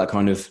 He's got that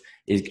kind of,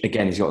 he's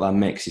got that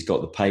mix. He's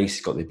got the pace,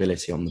 he's got the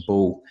ability on the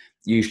ball,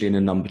 usually in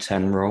a number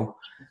 10 role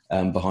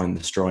behind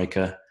the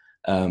striker.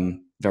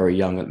 Very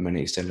young at the minute,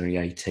 he's still only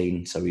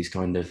 18, so he's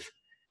kind of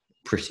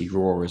pretty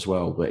raw as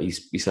well, but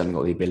he's certainly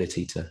got the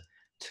ability to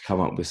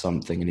come up with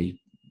something, and he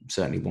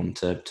certainly one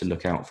to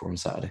look out for on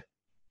Saturday.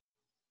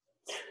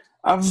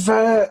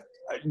 I've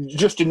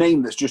just a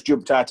name that's just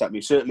jumped out at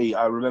me. Certainly,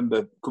 I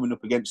remember coming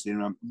up against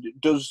him.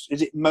 Is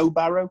it Mo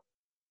Barrow?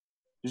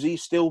 Is he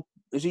still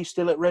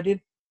at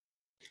Reading?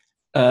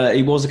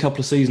 He was a couple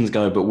of seasons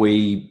ago, but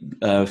we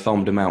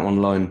farmed him out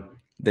on loan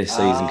this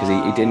season because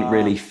he didn't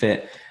really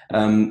fit.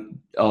 Our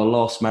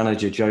last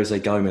manager, Jose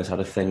Gomez, had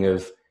a thing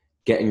of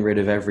getting rid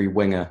of every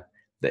winger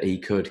that he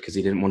could because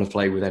he didn't want to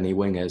play with any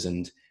wingers.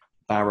 And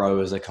Barrow,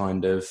 as a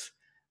kind of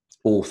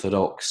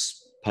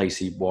orthodox,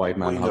 pacey, wide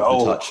man, hugged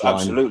the touchline.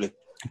 Absolutely.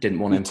 Didn't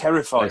want him.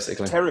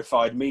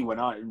 Terrified me when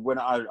I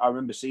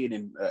remember seeing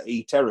him.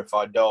 He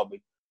terrified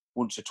Derby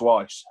once or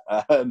twice.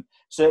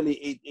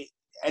 Certainly,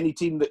 any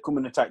team that come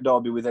and attack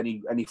Derby with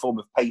any form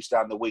of pace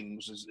down the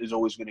wings is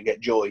always going to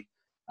get joy.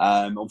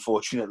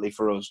 Unfortunately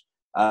for us.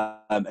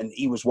 And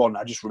he was one.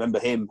 I just remember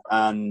him,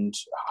 and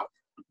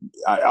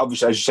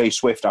obviously, as you say,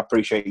 Swift. I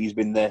appreciate he's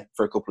been there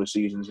for a couple of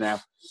seasons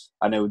now.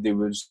 I know there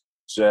was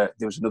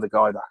another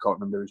guy that I can't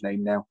remember his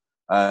name now.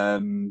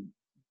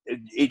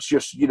 It's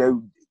just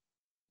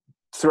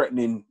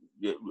threatening,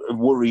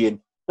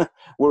 worrying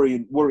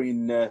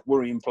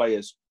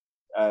players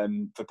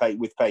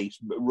with pace,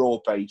 but raw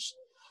pace.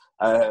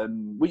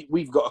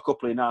 We've got a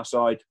couple in our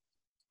side,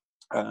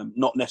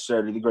 not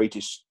necessarily the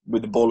greatest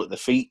with the ball at the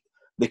feet.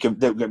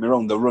 Don't get me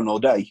wrong, they'll run all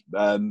day,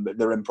 but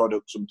their end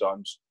product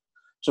sometimes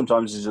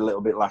is a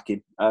little bit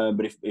lacking.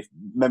 But if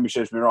memory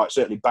serves me right,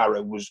 certainly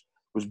Barrow was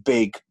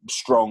big,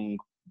 strong,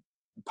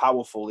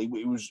 powerful. It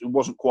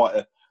wasn't quite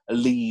a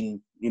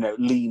lean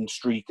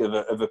streak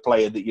of a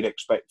player that you'd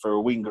expect for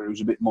a winger. It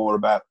was a bit more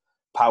about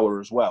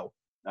power as well.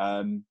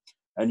 There's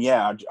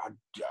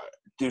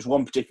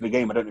one particular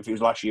game, I don't know if it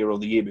was last year or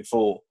the year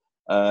before.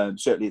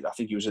 Certainly, I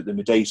think he was at the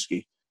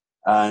Medeski.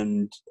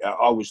 And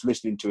I was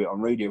listening to it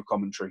on radio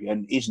commentary,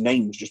 and his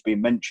name was just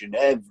being mentioned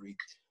every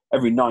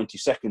 90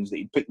 seconds that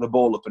he'd picked the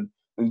ball up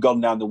and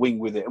gone down the wing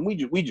with it. And we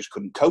just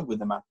couldn't cope with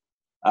the man.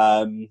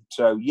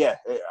 So yeah,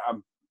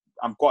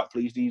 I'm quite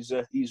pleased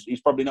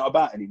he's probably not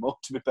about anymore,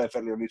 to be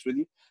perfectly honest with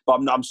you.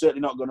 But I'm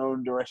certainly not going to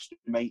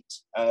underestimate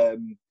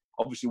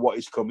obviously what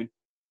is coming,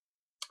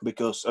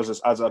 because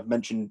as I've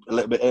mentioned a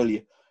little bit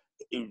earlier,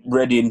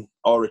 Reading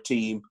are a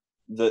team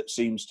that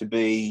seems to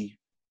be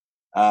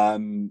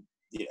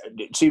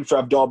it seems to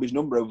have Derby's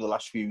number over the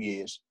last few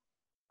years.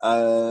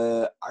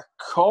 I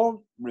can't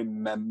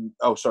remember.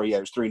 Oh, sorry, yeah,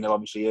 it was 3-0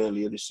 obviously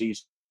earlier this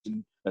season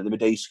at the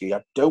Medeski.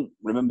 I don't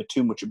remember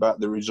too much about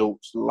the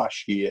results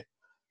last year.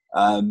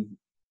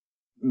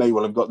 May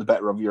well have got the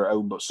better of your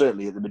own, but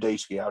certainly at the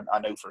Medeski, I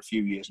know for a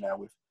few years now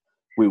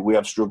we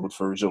have struggled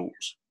for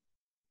results.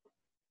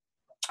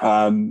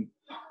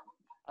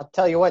 I'll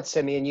tell you what,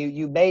 Simeon,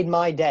 you made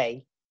my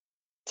day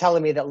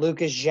telling me that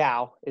Lucas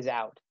Zhao is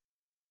out,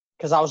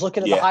 because I was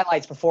looking at the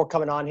highlights before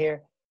coming on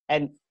here,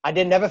 and I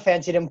never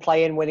fancied him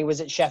playing when he was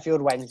at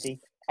Sheffield Wednesday,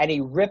 and he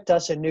ripped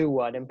us a new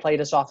one and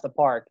played us off the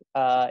park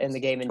in the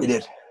game. He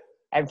did.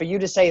 And for you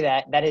to say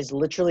that has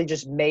literally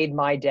just made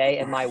my day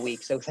and my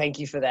week. So thank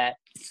you for that.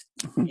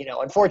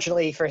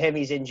 Unfortunately for him,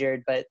 he's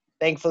injured, but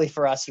thankfully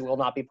for us, he will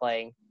not be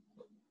playing.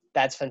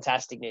 That's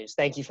fantastic news.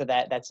 Thank you for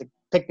that. That's a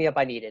pick-me-up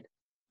I needed.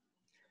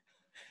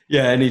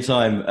 Yeah,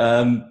 anytime.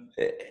 And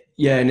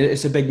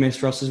it's a big miss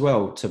for us as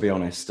well, to be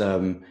honest. I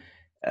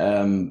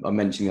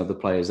mentioned the other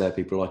players there,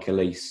 people like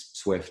Elise,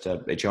 Swift,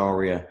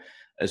 Ejaria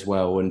as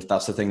well. And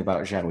that's the thing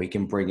about Zhao. He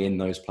can bring in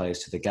those players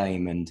to the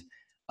game. And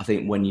I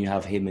think when you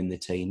have him in the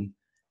team,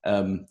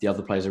 the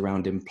other players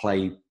around him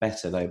play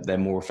better. They're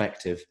more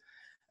effective.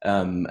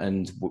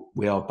 And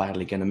we are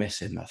badly going to miss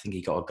him. I think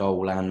he got a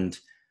goal and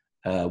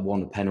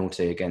won a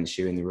penalty against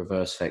you in the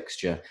reverse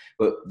fixture.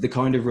 But the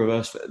kind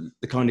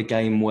of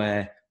game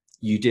where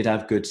you did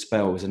have good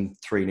spells and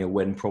 3-0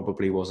 win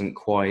probably wasn't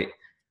quite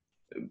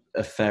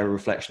a fair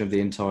reflection of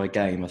the entire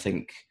game. I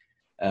think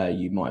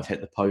you might have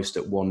hit the post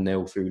at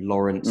 1-0 through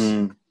Lawrence,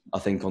 I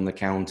think, on the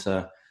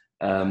counter.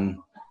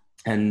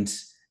 And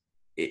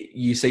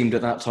you seemed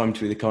at that time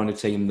to be the kind of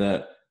team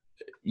that,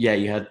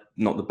 you had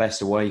not the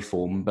best away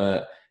form,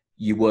 but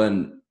you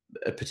weren't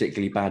a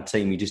particularly bad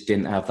team. You just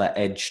didn't have that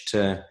edge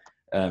to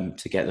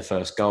get the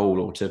first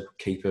goal or to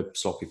keep a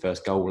sloppy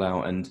first goal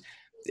out. And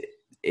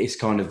it's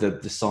kind of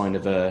the sign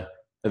of a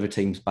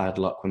team's bad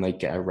luck when they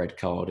get a red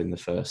card in the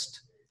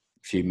first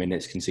few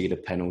minutes, concede a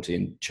penalty,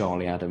 and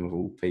Charlie Adam, of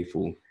all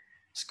people,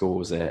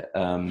 scores it.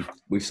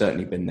 We've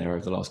certainly been there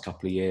over the last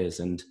couple of years,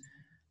 and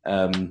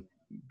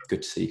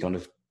good to see kind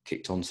of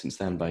kicked on since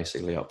then,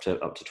 basically up to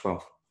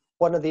 12th.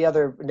 One of the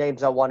other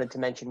names I wanted to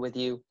mention with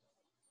you,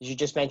 you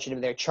just mentioned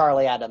him there,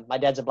 Charlie Adam. My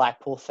dad's a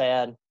Blackpool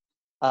fan.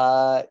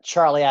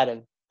 Charlie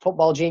Adam,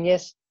 football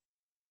genius.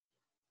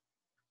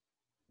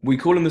 We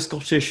call him the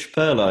Scottish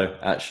Furlough,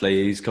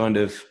 actually. He's kind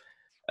of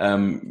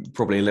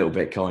probably a little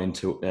bit kind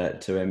to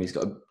him. He's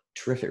got a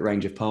terrific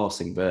range of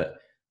passing, but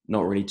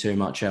not really too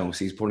much else.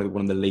 He's probably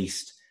one of the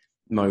least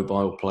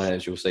mobile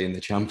players you'll see in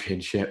the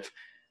Championship.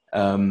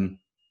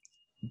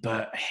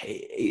 But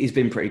he's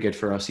been pretty good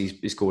for us.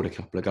 He's scored a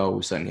couple of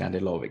goals, certainly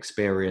added a lot of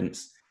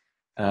experience.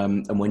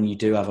 And when you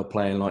do have a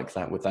player like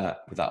that with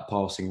that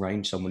passing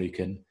range, someone who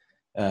can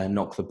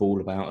knock the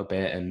ball about a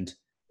bit and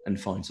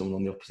find someone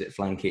on the opposite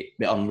flank, it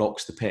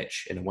unlocks the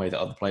pitch in a way that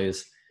other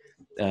players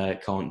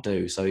can't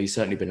do. So he's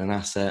certainly been an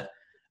asset.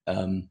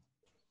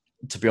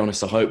 To be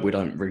honest, I hope we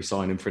don't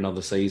re-sign him for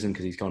another season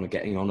because he's kind of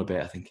getting on a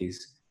bit. I think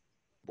he's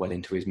well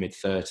into his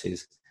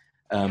mid-30s.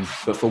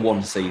 But for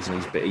one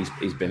season,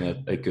 he's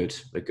been a good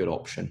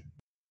option.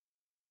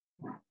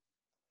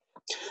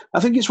 I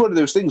think it's one of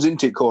those things,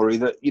 isn't it, Corey,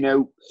 that,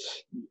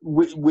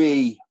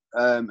 we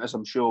as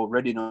I'm sure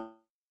Reading are,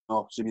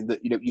 assuming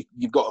that,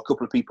 you've got a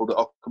couple of people that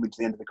are coming to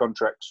the end of the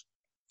contracts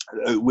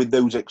with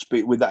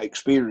that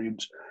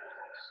experience.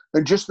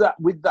 And just that,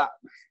 with that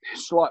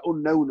slight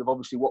unknown of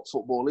obviously what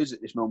football is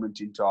at this moment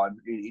in time,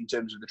 in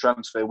terms of the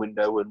transfer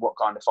window and what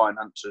kind of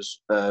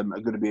finances are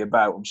going to be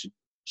about, obviously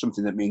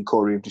something that me and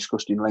Corey have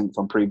discussed in length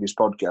on previous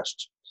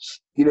podcasts.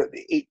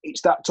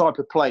 It's that type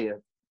of player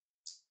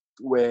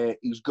where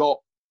he's got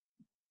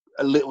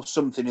a little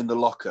something in the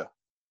locker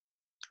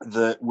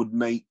that would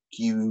make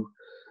you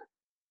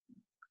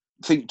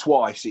think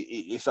twice,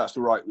 if that's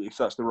the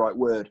right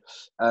word,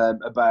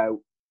 about,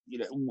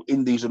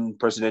 in these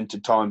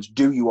unprecedented times,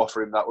 do you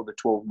offer him that other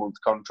 12-month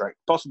contract,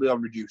 possibly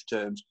on reduced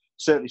terms?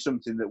 Certainly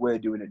something that we're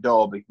doing at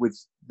Derby with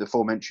the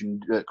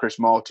aforementioned Chris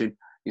Martin.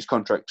 His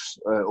contract's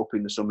up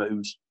in the summer,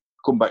 who's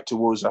come back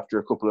to us after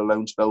a couple of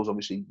loan spells.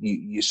 Obviously,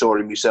 you saw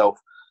him yourself.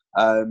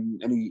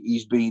 And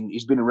he's been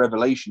a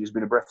revelation. He's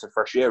been a breath of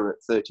fresh air at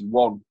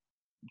 31,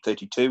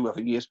 32, I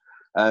think he is,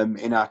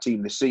 in our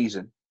team this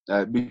season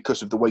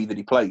because of the way that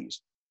he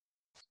plays.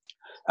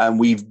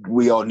 And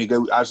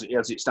as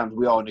it stands,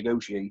 we are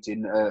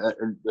negotiating a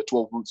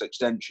 12-month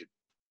extension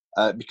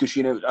because,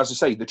 as I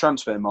say, the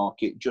transfer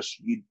market,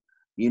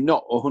 you're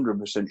not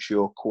 100%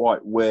 sure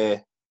quite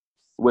where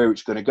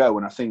it's going to go.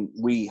 And I think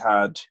we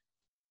had,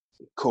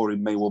 Corey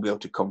may well be able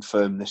to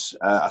confirm this,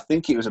 I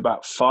think it was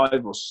about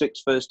 5 or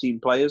 6 first-team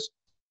players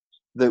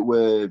that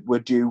were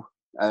due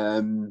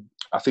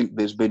I think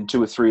there's been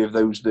 2 or 3 of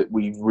those that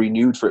we've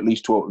renewed for at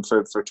least 12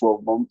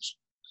 months.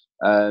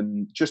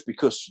 Just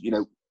because,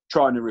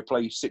 trying to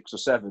replace 6 or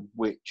 7,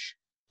 which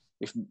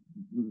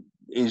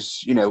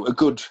is a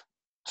good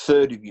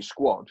third of your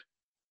squad,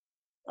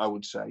 I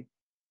would say.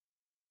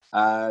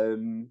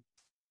 That's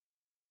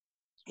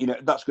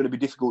going to be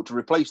difficult to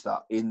replace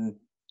that in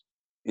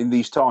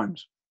these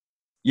times.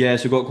 Yeah,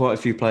 so we've got quite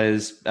a few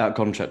players out of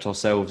contract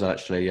ourselves,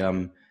 actually.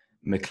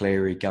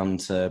 McCleary,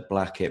 Gunter,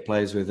 Blackett,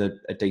 players with a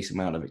decent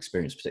amount of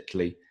experience,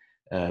 particularly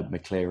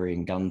McCleary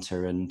and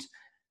Gunter. And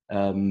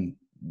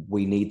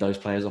we need those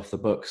players off the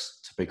books,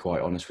 to be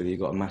quite honest with you.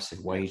 You've got a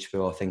massive wage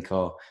bill. I think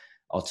our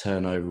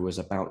turnover was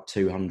about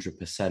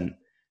 200%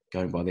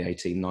 going by the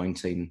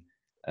 18-19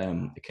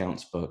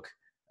 accounts book,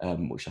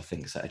 which I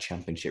think set a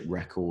championship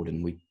record,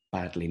 and we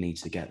badly need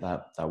to get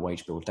that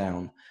wage bill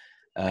down.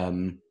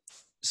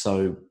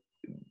 So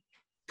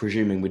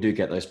presuming we do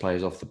get those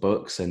players off the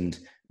books, and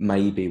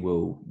maybe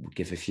we'll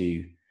give a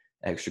few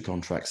extra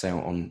contracts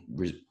out on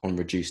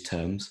reduced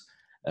terms.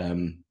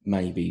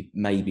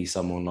 Maybe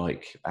someone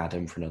like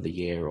Adam for another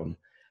year on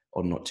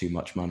not too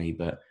much money,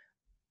 but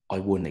I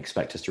wouldn't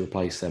expect us to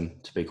replace them,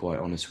 to be quite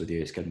honest with you.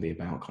 It's going to be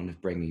about kind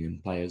of bringing in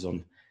players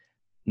on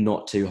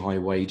not too high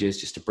wages,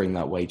 just to bring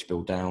that wage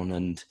bill down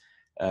and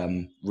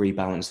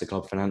rebalance the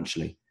club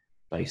financially,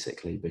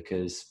 basically,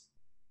 because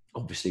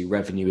obviously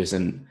revenue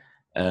isn't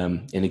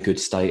in a good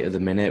state at the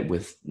minute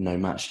with no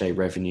match day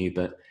revenue,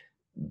 but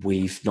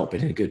we've not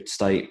been in a good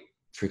state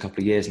for a couple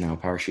of years now.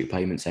 Parachute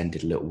payments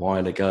ended a little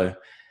while ago.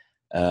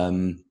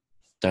 Don't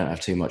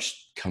have too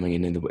much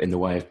coming in the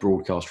way of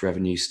broadcast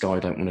revenue. Sky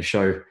don't want to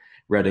show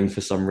Reading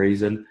for some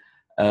reason.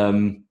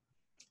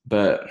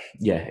 But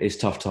yeah, it's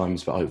tough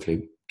times, but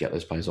hopefully get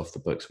those players off the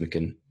books and we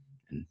can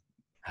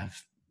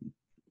have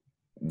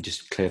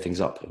just clear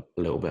things up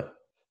a little bit.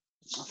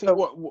 I think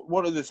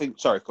one of the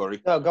things. Sorry,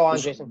 Corey. No, go on,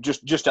 Jason.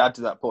 Just to add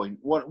to that point,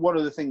 one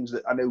of the things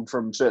that I know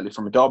certainly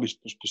from a Derby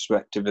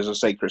perspective, as I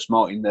say, Chris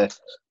Martin there,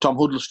 Tom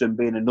Huddleston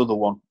being another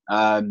one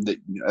that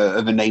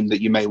of a name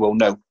that you may well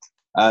know.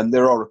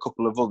 There are a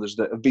couple of others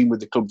that have been with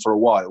the club for a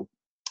while,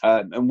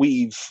 and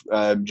we've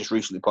just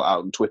recently put out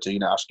on Twitter,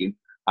 asking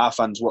our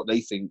fans what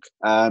they think.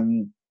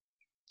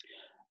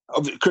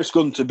 Chris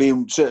Gunter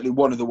being certainly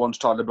one of the ones,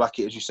 Tyler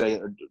Blackett, as you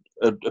say,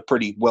 a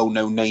pretty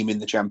well-known name in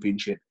the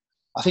Championship.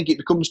 I think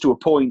it comes to a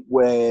point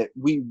where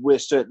we're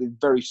certainly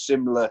very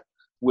similar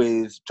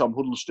with Tom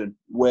Huddleston,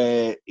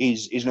 where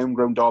he's an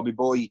homegrown Derby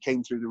boy. He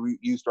came through the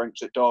youth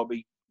ranks at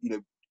Derby,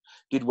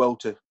 did well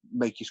to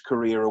make his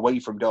career away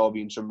from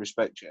Derby in some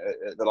respect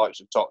at the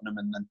likes of Tottenham,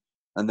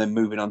 and then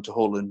moving on to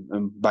Hull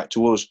and back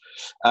to us.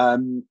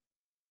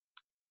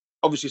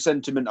 Obviously,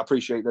 sentiment, I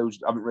appreciate those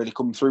haven't really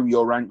come through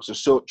your ranks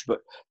as such,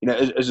 but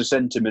as a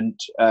sentiment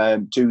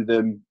to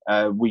them,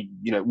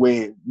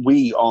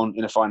 we aren't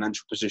in a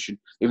financial position,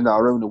 even though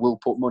our owner will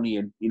put money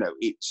in.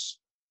 It's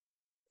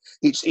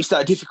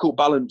that difficult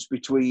balance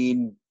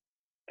between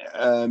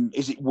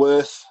is it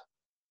worth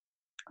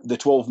the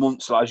 12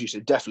 months, as you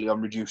said, definitely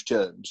on reduced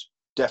terms,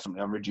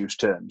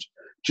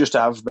 just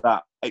to have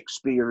that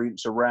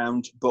experience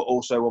around, but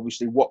also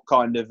obviously what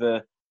kind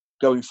of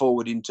going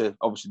forward into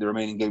obviously the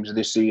remaining games of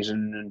this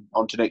season and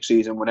onto next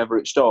season, whenever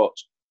it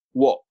starts,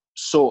 what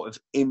sort of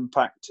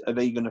impact are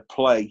they going to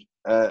play?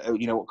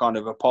 What kind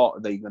of a part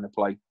are they going to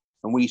play?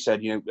 And we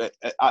said,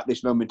 at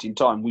this moment in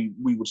time, we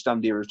would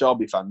stand here as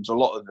Derby fans, a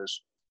lot of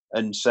us,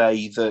 and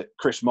say that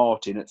Chris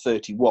Martin at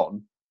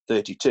 31,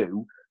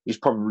 32 is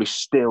probably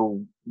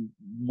still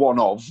one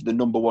of the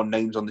number one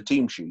names on the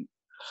team sheet.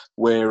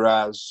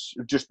 Whereas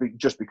just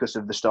because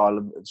of the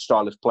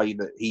style of play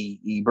that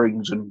he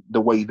brings and the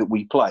way that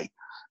we play,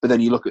 but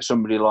then you look at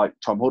somebody like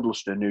Tom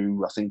Huddleston,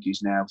 who I think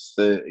is now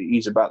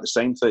he's about the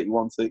same,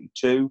 31,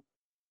 32.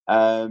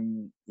 A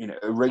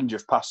range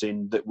of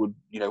passing that would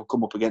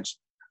come up against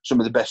some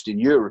of the best in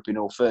Europe, in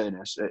all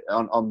fairness,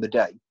 on the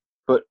day.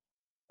 But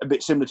a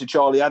bit similar to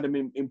Charlie Adam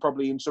in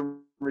probably in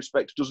some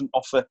respects doesn't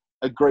offer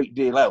a great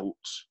deal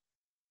else,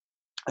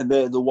 and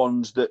they're the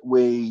ones that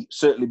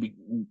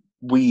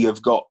we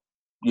have got,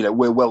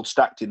 we're well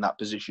stacked in that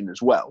position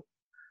as well.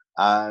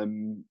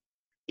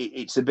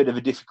 It's a bit of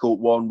a difficult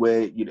one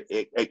where,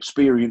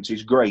 experience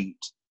is great,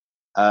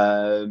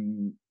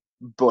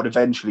 but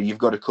eventually you've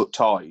got to cut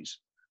ties.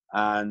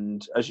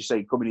 And as you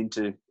say, coming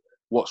into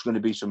what's going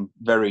to be some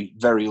very,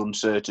 very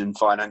uncertain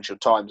financial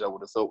times, I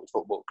would have thought, with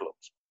football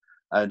clubs.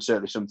 And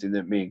certainly something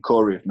that me and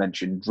Corey have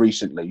mentioned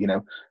recently,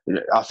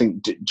 I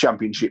think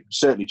championship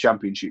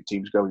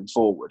teams going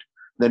forward,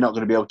 they're not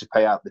going to be able to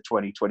pay out the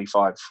 20,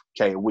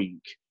 25k a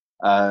week.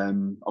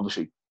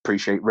 Obviously,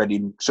 appreciate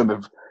Reading. Some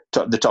of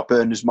the top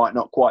earners might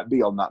not quite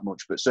be on that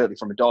much, but certainly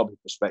from a Derby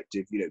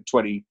perspective,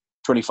 20,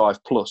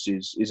 25 plus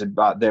is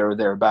about there or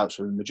thereabouts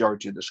for the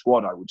majority of the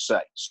squad, I would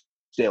say.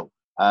 Still,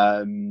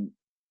 the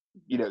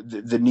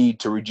need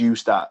to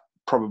reduce that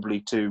probably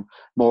to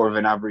more of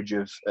an average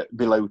of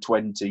below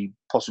 20,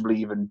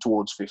 possibly even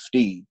towards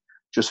 15,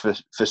 just for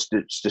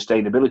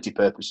sustainability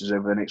purposes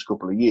over the next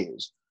couple of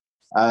years.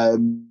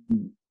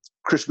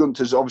 Chris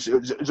Gunter's obviously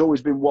has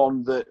always been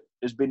one that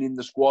has been in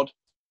the squad.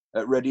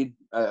 at Reading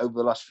over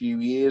the last few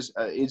years.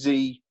 Is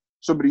he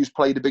somebody who's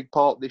played a big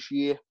part this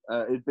year?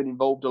 Has been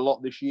involved a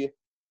lot this year?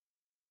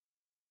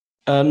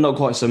 Not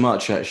quite so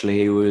much, actually.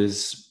 He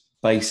was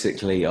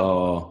basically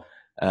our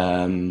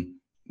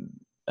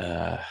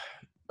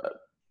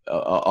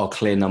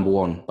clear number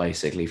one,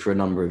 basically, for a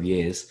number of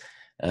years.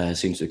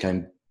 Since we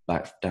came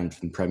back down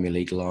from the Premier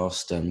League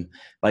last,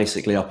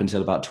 basically up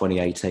until about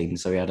 2018.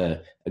 So he had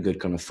a good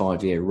kind of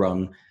 5-year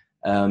run.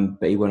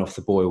 But he went off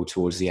the boil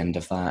towards the end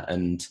of that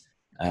and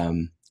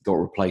got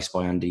replaced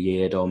by Andy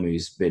Yeardom,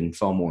 who's been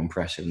far more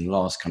impressive in the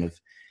last kind of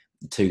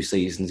 2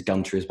 seasons.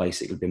 Gunter has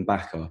basically been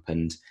backup,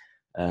 and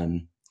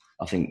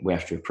I think we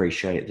have to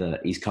appreciate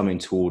that he's coming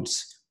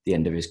towards the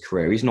end of his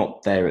career. He's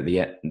not there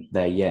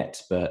there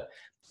yet, but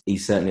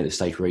he's certainly at the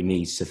stage where he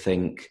needs to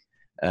think,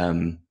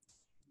 I'm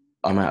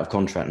out of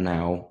contract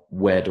now.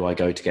 Where do I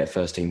go to get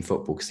first team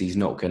football? Because he's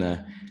not going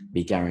to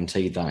be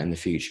guaranteed that in the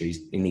future.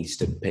 He needs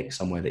to pick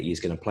somewhere that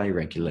he's going to play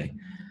regularly.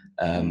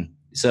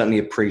 Certainly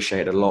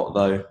appreciate a lot,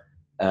 though,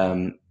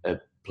 a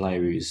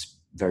player who's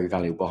very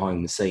valuable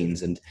behind the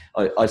scenes. And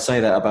I'd say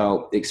that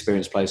about the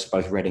experienced players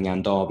for both Reading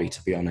and Derby,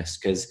 to be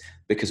honest,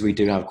 because we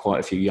do have quite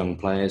a few young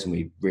players and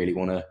we really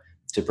want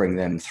to bring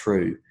them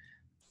through.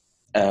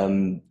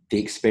 The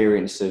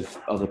experience of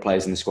other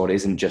players in the squad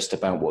isn't just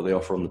about what they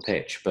offer on the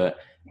pitch, but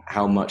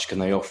how much can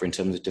they offer in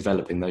terms of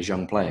developing those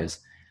young players.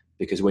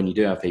 Because when you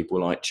do have people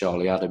like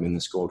Charlie Adam in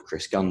the squad,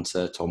 Chris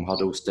Gunter, Tom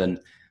Huddleston,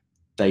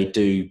 they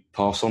do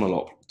pass on a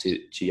lot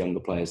to younger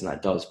players, and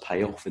that does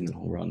pay off in the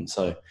long run.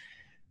 So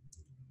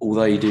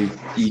although you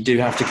do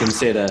have to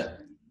consider,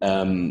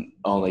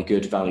 are they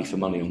good value for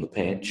money on the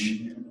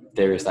pitch,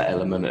 there is that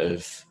element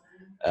of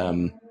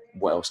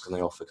what else can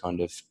they offer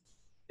kind of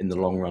in the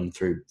long run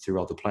through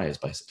other players,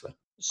 basically.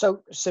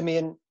 So,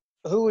 Simeon,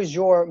 who is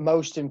your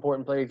most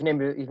important player?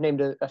 You've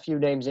named a few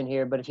names in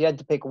here, but if you had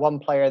to pick one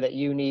player that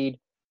you need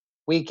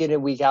week in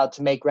and week out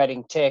to make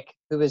Reading tick,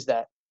 who is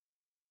that?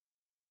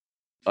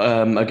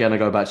 Again, I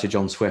go back to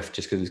John Swift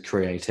just because of his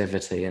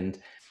creativity, and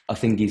I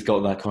think he's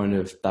got that kind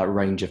of that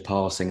range of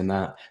passing and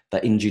that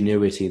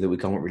ingenuity that we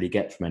can't really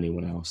get from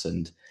anyone else.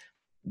 And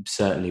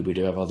certainly we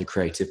do have other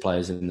creative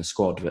players in the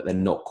squad, but they're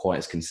not quite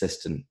as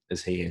consistent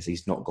as he is.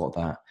 He's not got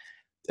that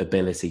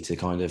ability to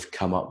kind of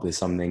come up with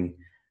something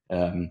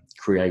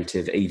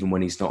creative, even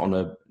when he's not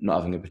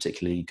having a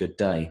particularly good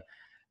day.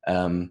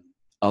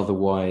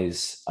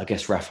 Otherwise, I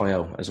guess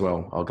Raphael as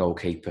well, our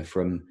goalkeeper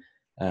from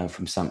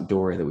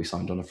Sampdoria that we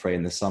signed on a free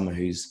in the summer,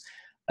 who's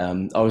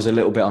I was a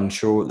little bit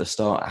unsure at the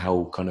start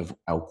how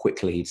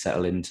quickly he'd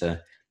settle into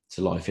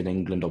life in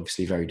England.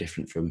 Obviously very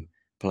different from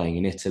playing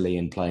in Italy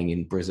and playing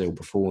in Brazil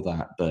before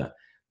that, but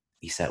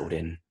he settled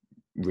in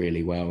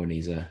really well, and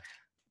he's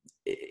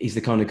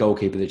the kind of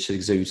goalkeeper that just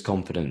exudes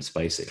confidence,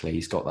 basically.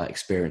 He's got that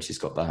experience, he's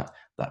got that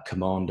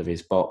command of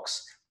his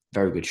box,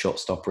 very good shot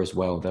stopper as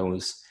well. There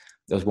was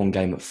one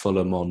game at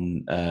Fulham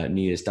on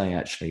New Year's Day,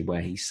 actually,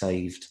 where he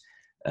saved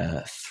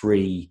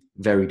 3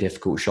 very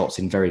difficult shots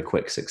in very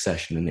quick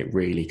succession, and it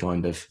really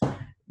kind of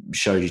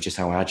showed you just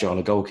how agile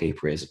a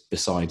goalkeeper is,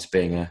 besides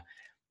being a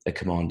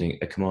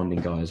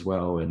commanding guy as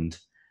well. And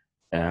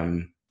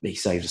he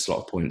saved us a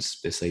lot of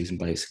points this season,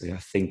 basically. I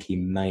think he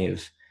may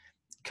have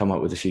come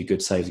up with a few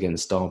good saves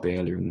against Derby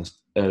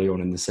earlier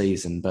on in the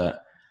season,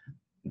 but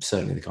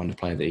certainly the kind of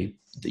player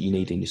that you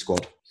need in your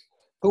squad.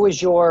 Who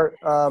is your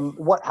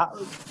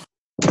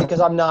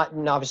because I'm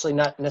obviously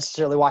not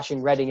necessarily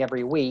watching Reading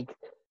every week.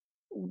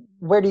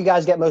 Where do you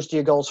guys get most of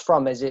your goals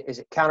from? Is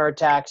it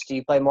counterattacks? Do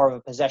you play more of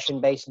a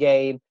possession-based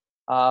game?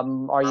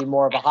 Are you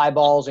more of a high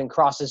balls and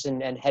crosses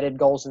and headed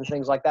goals and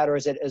things like that, or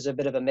is it a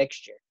bit of a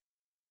mixture?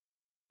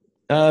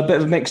 A bit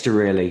of a mixture,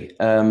 really.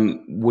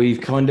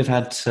 We've kind of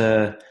had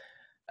to,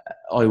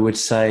 I would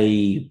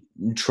say,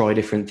 try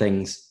different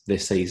things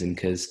this season,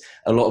 because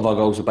a lot of our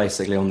goals were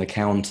basically on the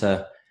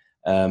counter.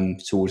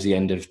 Towards the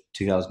end of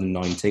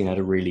 2019, had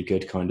a really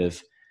good kind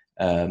of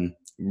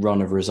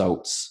run of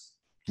results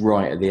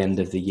right at the end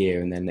of the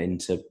year, and then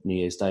into New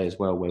Year's Day as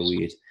well, where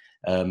we'd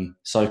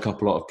soak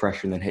up a lot of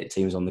pressure and then hit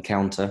teams on the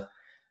counter.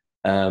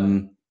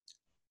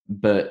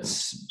 But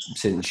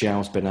since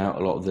Xiao's been out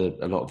a lot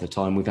of the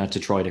time, we've had to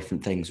try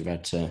different things. We've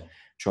had to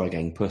try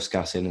getting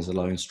Puskas in as a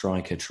lone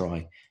striker,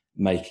 try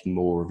making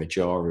more of a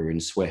Jara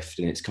and Swift,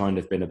 and it's kind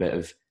of been a bit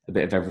of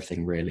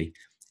everything, really.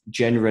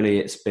 Generally,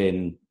 it's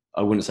been,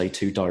 I wouldn't say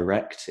too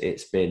direct.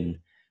 It's been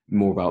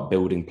more about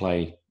building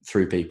play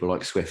through people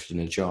like Swift and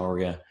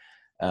Ajaria,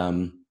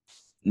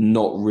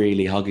 not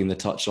really hugging the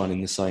touchline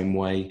in the same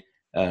way.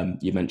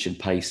 You mentioned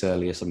pace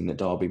earlier, something that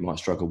Derby might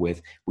struggle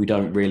with. We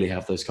don't really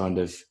have those kind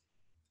of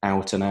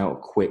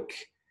out-and-out quick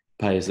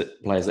players that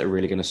are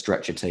really going to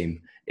stretch a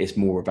team. It's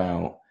more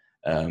about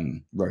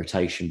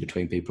rotation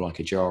between people like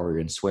Ajaria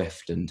and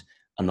Swift and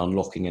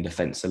unlocking a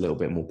defence a little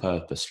bit more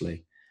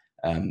purposely.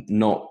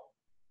 Not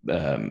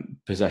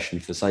possession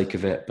for the sake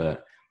of it,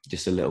 but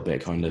just a little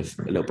bit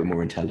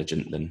more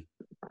intelligent than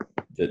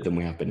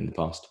we have been in the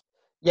past.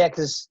 Yeah,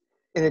 because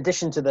in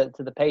addition to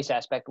the pace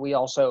aspect, we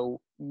also,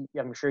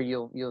 I'm sure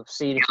you'll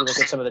see if you look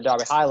at some of the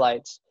Derby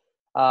highlights,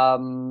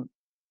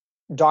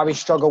 Derby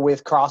struggle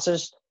with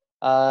crosses.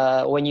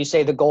 When you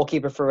say the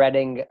goalkeeper for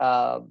Reading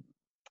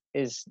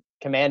is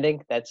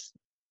commanding, that's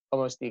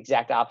almost the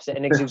exact opposite.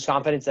 And exudes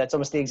confidence, that's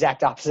almost the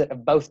exact opposite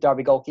of both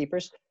Derby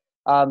goalkeepers.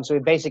 So we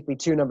have basically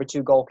two number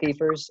 2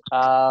 goalkeepers.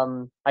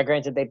 I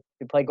granted they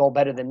play goal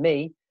better than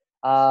me,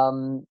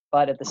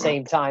 but at the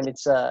same time,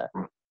 it's a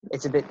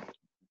bit.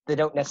 They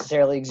don't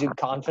necessarily exude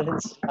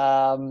confidence,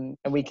 and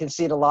we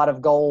concede a lot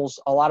of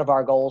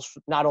our goals,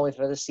 not only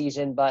for this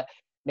season, but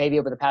maybe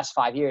over the past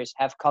 5 years,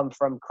 have come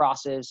from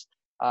crosses,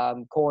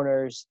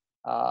 corners,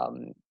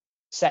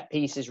 set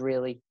pieces,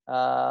 really,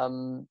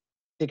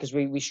 because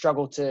we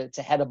struggle to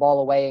head a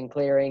ball away in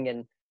clearing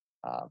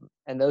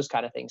and those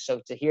kind of things.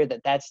 So to hear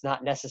that that's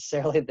not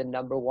necessarily the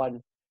number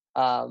one,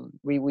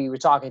 we were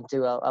talking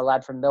to a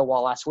lad from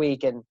Millwall last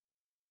week, and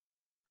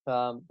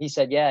he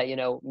said, yeah,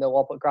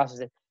 Millwall put crosses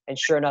in. And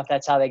sure enough,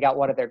 that's how they got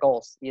one of their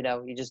goals. He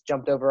just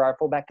jumped over our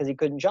fullback because he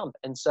couldn't jump.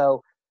 And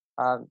so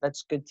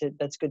that's good to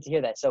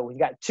hear that. So we've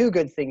got 2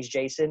 good things,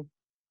 Jason.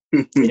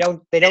 They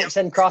don't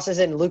send crosses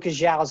in. Lucas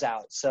Zhao's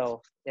out.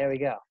 So there we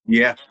go.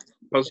 Yeah,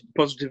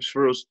 positives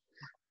for us.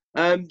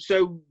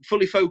 So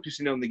fully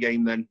focusing on the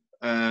game then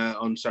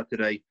on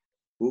Saturday,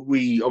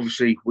 we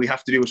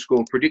have to do a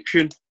score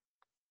prediction.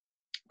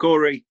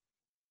 Corey,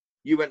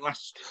 you went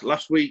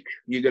last week.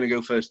 You're going to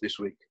go first this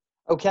week.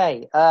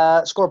 Okay,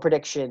 score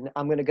prediction.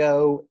 I'm going to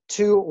go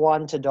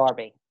 2-1 to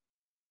Derby.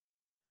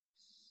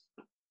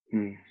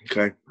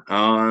 Okay,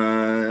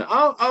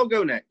 I'll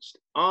go next.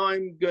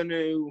 I'm going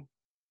to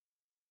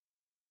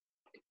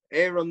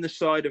err on the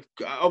side of,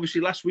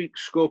 obviously last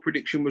week's score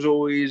prediction was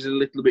always a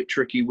little bit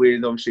tricky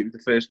with, obviously it was the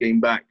first game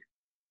back.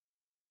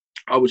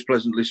 I was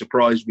pleasantly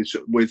surprised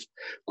with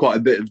quite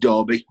a bit of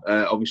Derby,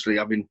 obviously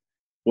having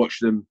watched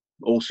them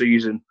all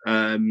season.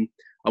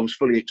 I was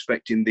fully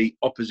expecting the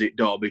opposite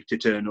Derby to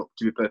turn up,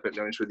 to be perfectly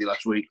honest with you,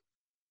 last week.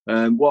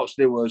 Whilst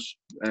there was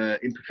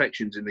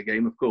imperfections in the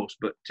game, of course.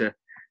 But,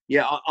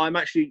 I'm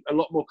actually a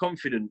lot more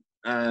confident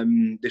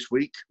this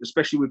week,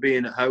 especially with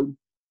being at home.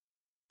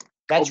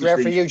 That's rare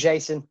for you,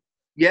 Jason.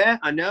 Yeah,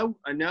 I know.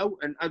 And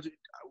I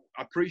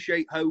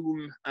appreciate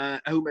home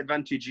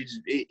advantage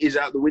is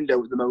out the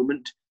window at the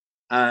moment.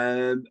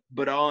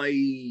 But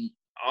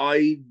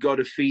I got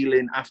a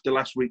feeling after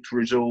last week's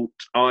result,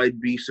 I'd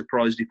be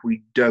surprised if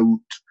we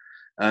don't,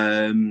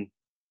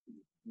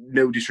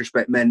 no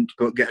disrespect meant,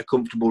 but get a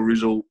comfortable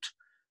result.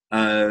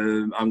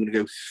 I'm going to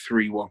go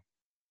 3-1.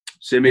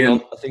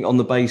 Simeon? I think on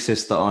the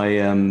basis that I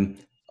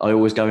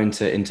always go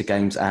into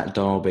games at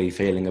Derby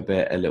feeling a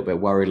little bit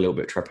worried, a little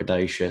bit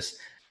trepidatious,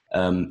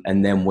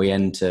 and then we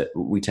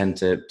tend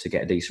to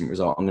get a decent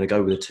result. I'm going to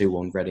go with a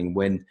 2-1 Reading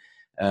win,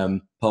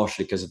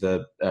 partially because of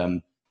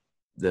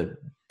the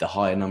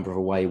higher number of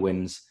away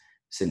wins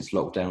since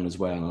lockdown as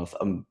well.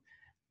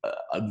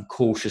 I'm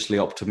cautiously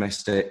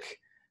optimistic,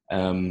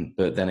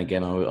 but then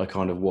again, I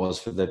kind of was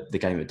for the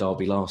game at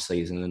Derby last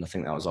season, and I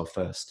think that was our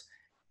first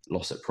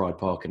loss at Pride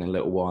Park in a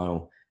little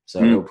while.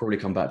 So it'll probably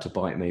come back to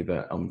bite me,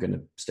 but I'm going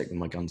to stick with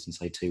my guns and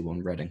say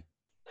 2-1 Reading.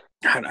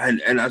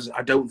 And as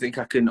I don't think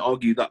I can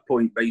argue that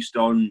point based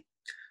on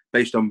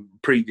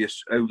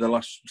previous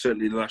over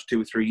certainly the last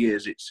 2 or 3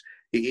 years. It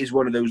is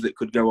one of those that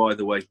could go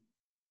either way.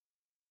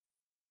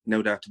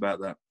 No doubt about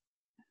that.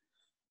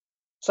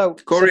 So,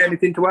 Corey,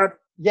 anything to add?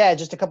 Yeah,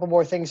 just a couple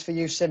more things for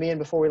you, Simeon,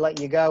 before we let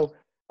you go.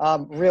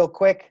 Real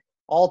quick,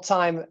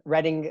 all-time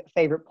Reading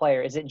favorite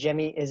player. Is it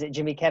Jimmy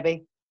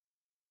Kebby?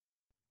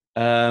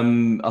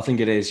 I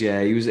think it is, yeah.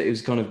 It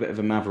was kind of a bit of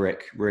a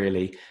maverick,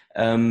 really.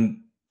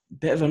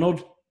 Bit of an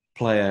odd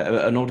player,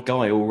 an odd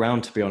guy all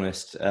round, to be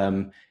honest.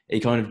 He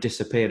kind of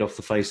disappeared off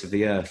the face of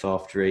the earth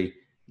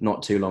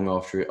not too long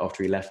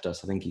after he left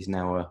us. I think he's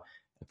now a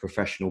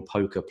professional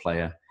poker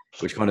player,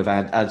 which kind of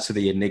adds to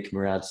the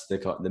enigma, adds to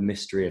the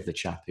mystery of the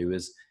chap who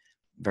was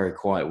very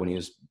quiet when he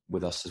was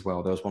with us as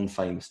well. There was one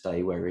famous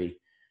day where we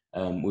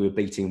were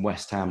beating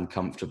West Ham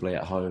comfortably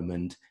at home,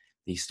 and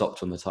he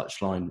stopped on the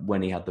touchline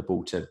when he had the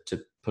ball to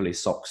pull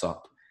his socks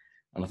up.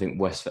 And I think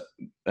which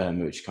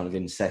kind of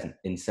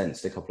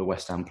incensed a couple of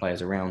West Ham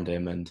players around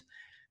him, and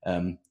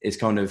it's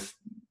kind of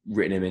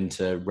written him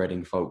into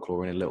Reading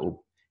folklore in a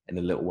little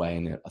way.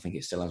 And I think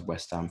it still has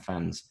West Ham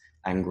fans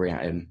angry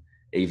at him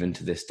even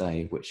to this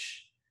day,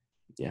 which,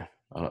 yeah,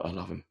 I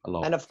love him a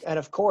lot. And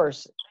of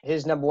course,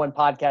 his number one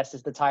podcast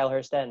is the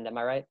Tilehurst End. Am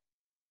I right?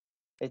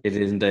 It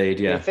is indeed,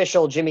 yeah. The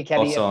official Jimmy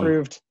Kebby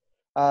approved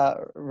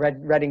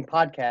Reading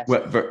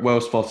podcast.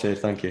 Well spotted,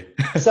 thank you.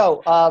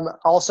 So,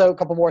 also a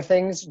couple more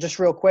things, just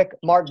real quick.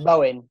 Mark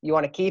Bowen, you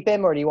want to keep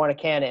him or do you want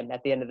to can him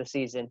at the end of the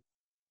season?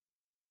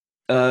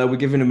 We're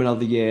giving him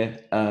another year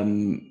at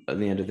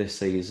the end of this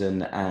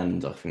season,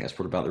 and I think that's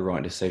probably about the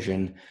right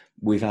decision.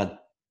 We've had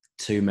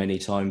too many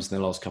times in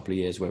the last couple of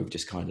years where we've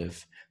just kind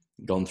of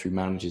gone through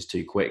managers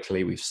too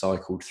quickly. We've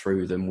cycled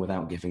through them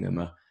without giving them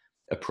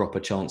a proper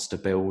chance to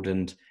build,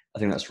 and I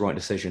think that's the right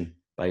decision,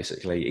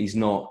 basically. He's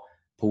not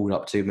pulled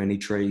up too many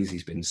trees.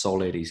 He's been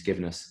solid. He's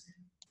given us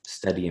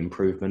steady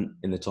improvement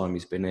in the time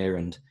he's been here,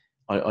 and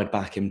I'd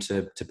back him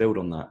to build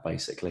on that,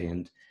 basically.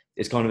 And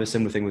it's kind of a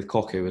similar thing with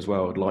Koku as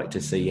well. I'd like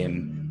to see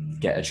him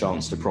get a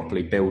chance to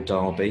properly build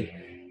Derby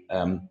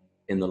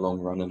in the long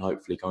run, and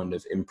hopefully kind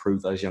of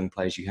improve those young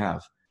players you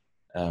have.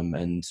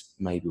 And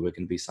maybe we're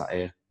going to be sat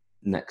here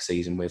next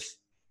season with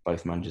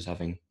both managers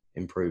having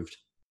improved.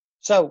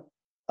 So,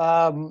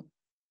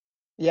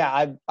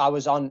 yeah, I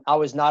was not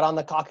on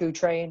the Kaku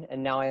train,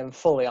 and now I am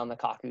fully on the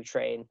Kaku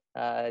train.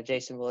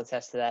 Jason will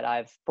attest to that.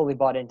 I've fully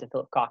bought into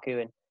Philip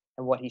Kaku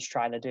and what he's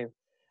trying to do.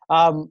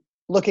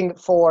 Looking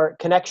for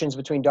connections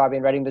between Derby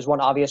and Reading, there's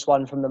one obvious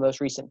one from the most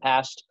recent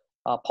past.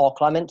 Paul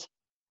Clement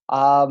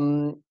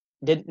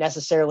didn't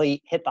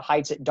necessarily hit the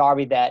heights at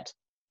Derby that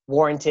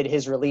warranted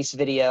his release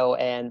video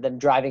and them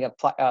driving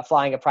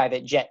flying a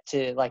private jet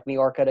to like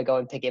Majorca to go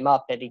and pick him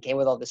up. And he came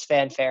with all this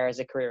fanfare as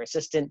a career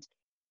assistant.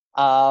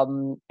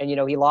 And, you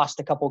know, he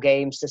lost a couple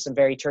games to some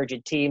very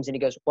turgid teams, and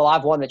he goes, well,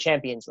 I've won the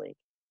Champions League.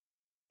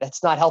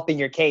 That's not helping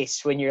your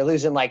case when you're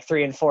losing like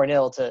 3 and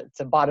 4-0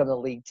 to bottom of the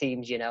league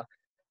teams, you know.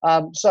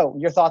 So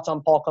your thoughts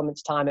on Paul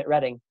Clement's time at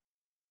Reading?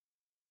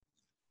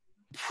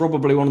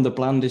 Probably one of the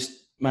blandest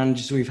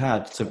managers we've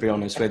had, to be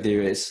honest with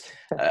you. It's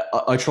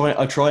I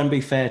try and be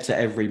fair to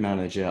every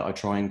manager. I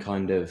try and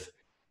kind of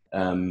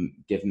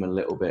give them a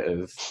little bit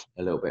of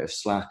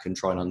slack and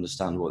try and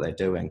understand what they're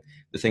doing.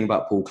 The thing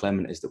about Paul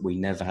Clement is that we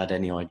never had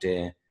any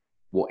idea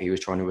what he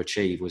was trying to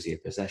achieve. Was he a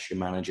possession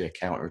manager,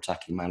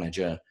 counter-attacking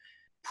manager,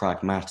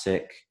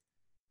 pragmatic,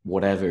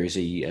 whatever? Is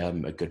he a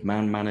good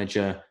man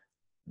manager?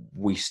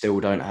 We still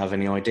don't have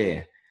any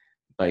idea,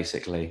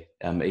 basically,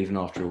 even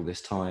after all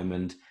this time.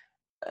 And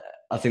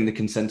I think the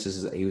consensus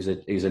is that he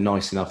was a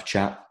nice enough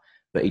chap,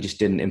 but he just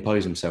didn't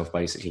impose himself,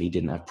 basically. He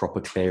didn't have proper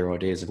clear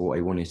ideas of what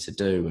he wanted to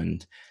do,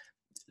 and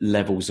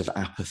levels of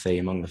apathy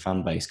among the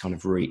fan base kind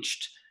of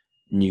reached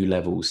new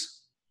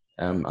levels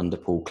under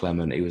Paul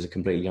Clement. He was a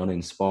completely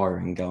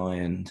uninspiring guy,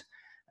 and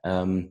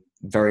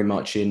very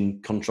much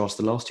in contrast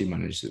to the last two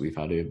managers that we've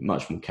had, who are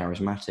much more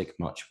charismatic,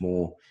 much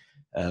more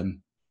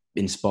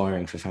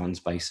inspiring for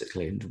fans,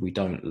 basically. And we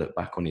don't look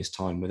back on his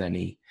time with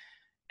any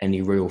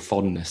real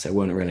fondness. There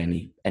weren't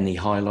really any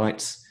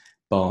highlights,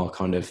 bar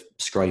kind of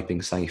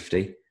scraping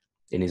safety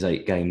in his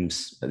 8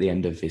 games at the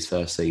end of his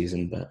first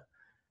season. But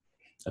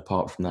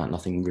apart from that,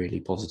 nothing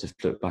really positive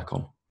to look back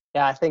on.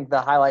 Yeah, I think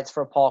the highlights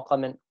for Paul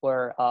Clement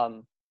were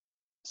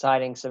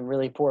signing some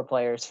really poor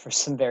players for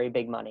some very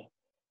big money,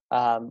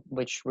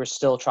 which we're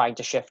still trying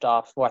to shift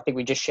off. Well, I think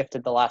we just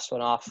shifted the last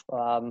one off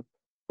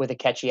with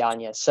Akechi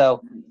Anya.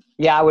 So,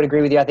 yeah, I would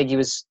agree with you. I think he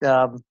was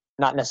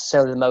not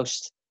necessarily the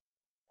most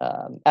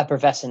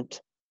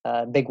effervescent,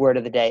 big word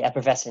of the day,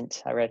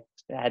 effervescent. I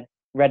had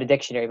read a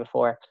dictionary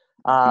before.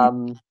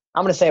 I'm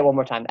going to say it one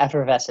more time,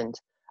 effervescent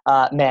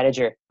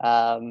manager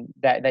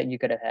that you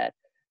could have had.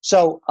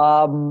 So,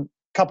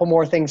 couple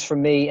more things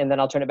from me, and then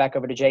I'll turn it back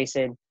over to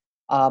Jason.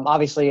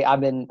 Obviously,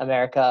 I'm in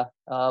America.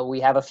 We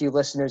have a few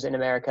listeners in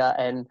America,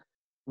 and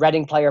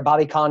Reading player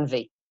Bobby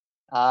Convey,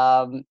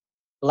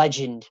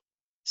 legend.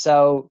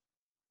 So,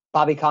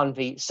 Bobby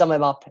Convey, sum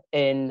him up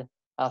in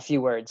a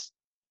few words.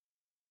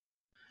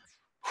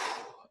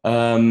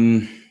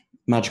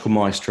 Magical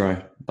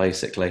maestro,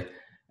 basically.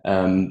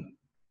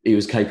 He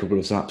was capable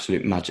of some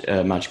absolute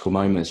magical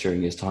moments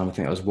during his time. I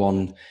think that was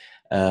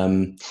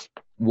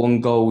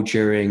one goal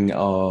during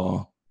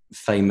our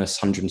famous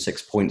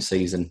 106-point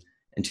season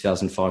in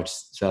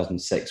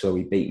 2005-2006, where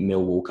we beat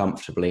Millwall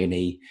comfortably, and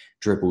he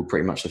dribbled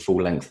pretty much the full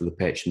length of the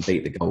pitch and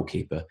beat the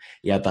goalkeeper.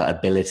 He had that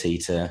ability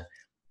to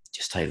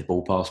just take the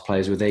ball past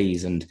players with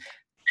ease, and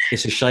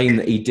it's a shame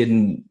that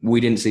we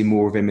didn't see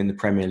more of him in the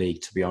Premier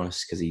League, to be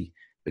honest,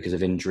 because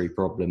of injury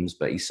problems.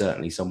 But he's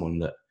certainly someone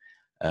that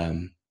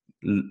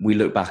we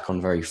look back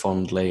on very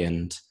fondly,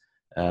 and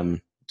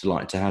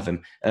delighted to have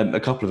him. A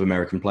couple of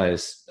American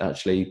players,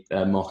 actually,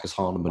 Marcus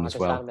Hahnemann as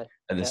well,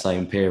 at the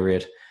same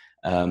period.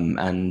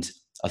 And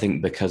I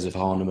think because of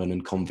Hahnemann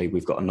and Convey,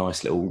 we've got a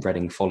nice little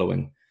Reading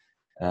following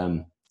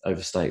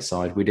over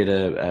stateside. We did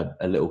a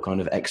little kind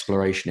of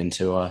exploration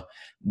into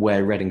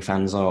where Reading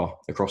fans are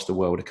across the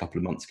world a couple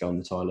of months ago on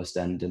the Tilehurst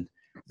End, and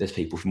there's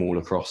people from all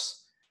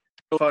across.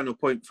 Final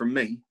point from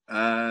me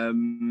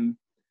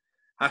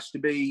has to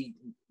be,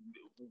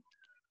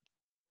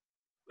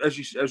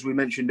 as we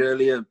mentioned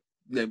earlier,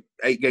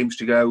 8 games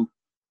to go.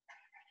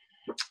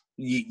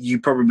 You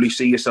probably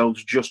see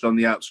yourselves just on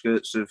the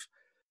outskirts of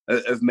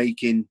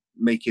making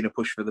a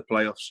push for the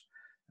playoffs,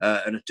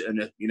 and a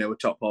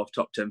top half,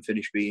 top 10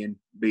 finish being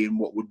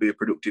what would be a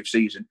productive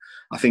season.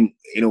 I think,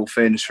 in all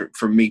fairness,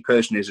 from me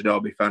personally as a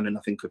Derby fan, and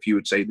I think if you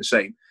would say the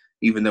same,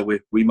 even though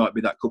we might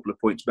be that couple of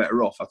points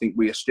better off, I think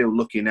we are still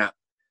looking at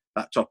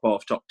that top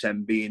half, top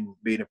 10 being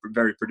a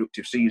very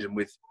productive season,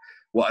 with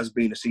what has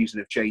been a season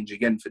of change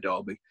again for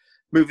Derby.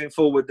 Moving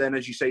forward, then,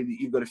 as you say, that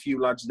you've got a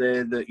few lads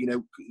there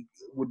that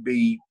would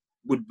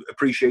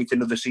appreciate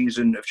another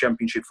season of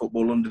Championship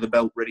football under the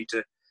belt, ready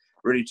to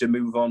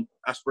move on.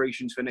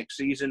 Aspirations for next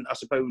season, I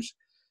suppose.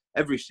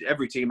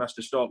 Every team has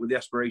to start with the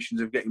aspirations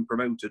of getting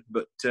promoted,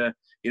 but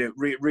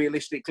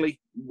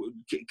realistically,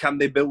 can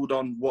they build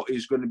on what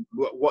is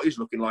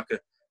looking like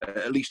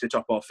at least a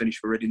top half finish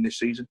for Reading this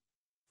season?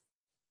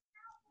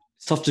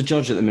 It's tough to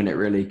judge at the minute,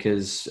 really,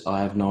 because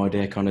I have no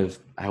idea kind of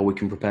how we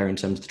can prepare in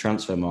terms of the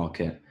transfer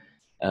market.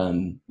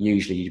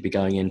 Usually you'd be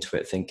going into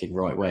it thinking,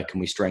 right, where can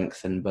we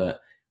strengthen?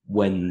 But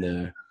when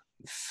the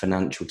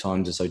financial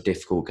times are so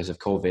difficult because of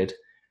COVID,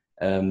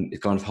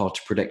 it's kind of hard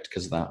to predict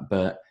because of that.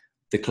 But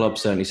the club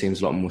certainly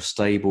seems a lot more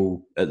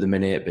stable at the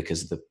minute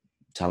because of the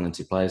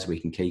talented players we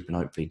can keep and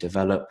hopefully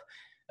develop.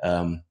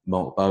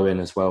 Mark Bowen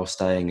as well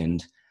staying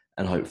and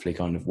hopefully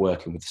kind of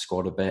working with the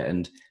squad a bit.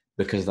 And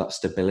because of that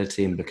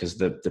stability and because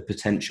the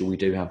potential we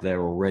do have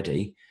there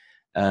already,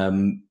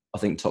 I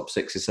think top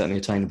 6 is certainly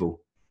attainable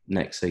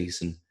next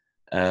season.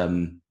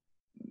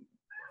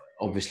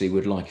 Obviously,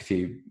 would like a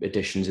few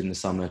additions in the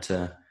summer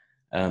to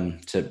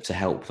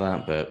help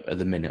that, but at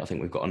the minute, I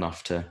think we've got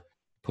enough to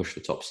push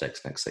the top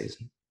 6 next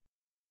season.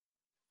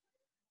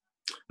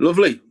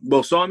 Lovely.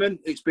 Well, Simon,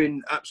 it's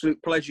been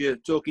absolute pleasure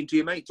talking to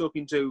you, mate.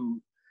 Talking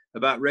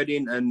about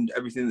Reading and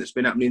everything that's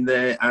been happening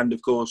there, and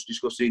of course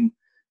discussing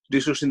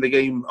the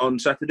game on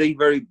Saturday.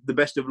 The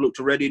best of luck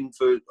to Reading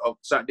for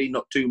Saturday.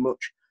 Not too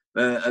much,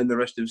 and the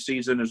rest of the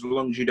season. As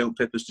long as you don't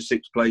pip us to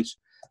 6th place,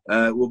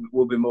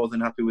 we'll be more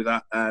than happy with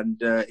that. And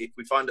if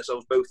we find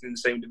ourselves both in the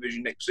same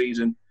division next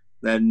season,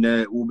 then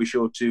we'll be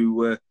sure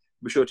to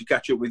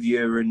catch up with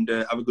you and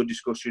have a good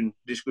discussion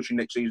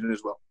next season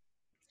as well.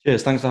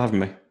 Cheers. Thanks for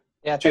having me.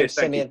 Yeah, thanks,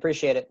 Simeon.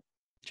 Appreciate it.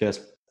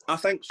 Cheers. Our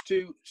thanks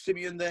to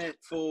Simeon there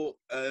for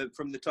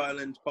from the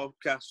Tilehurst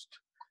podcast,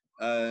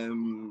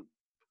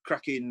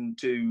 cracking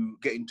to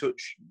get in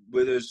touch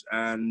with us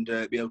and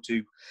be able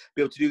to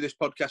do this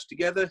podcast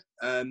together.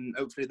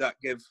 Hopefully that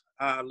gave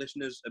our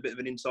listeners a bit of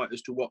an insight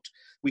as to what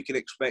we can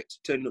expect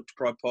turning up to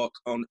Pride Park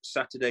on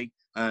Saturday.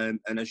 And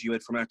as you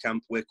heard from our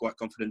camp, we're quite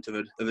confident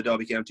of a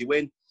Derby County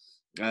win,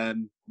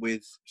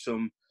 with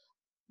some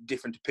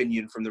different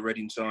opinion from the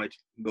Reading side,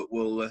 but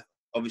we'll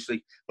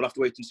have to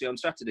wait and see on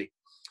Saturday.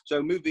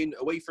 So moving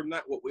away from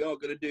that, what we are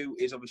going to do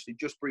is obviously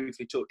just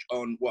briefly touch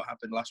on what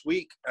happened last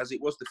week, as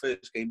it was the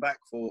first game back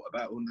for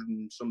about 100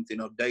 and something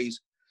odd days,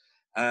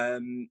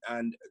 and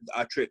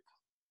our trip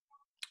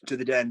to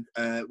the Den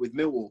with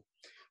Millwall.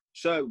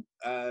 So,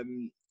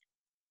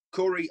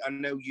 Corey, I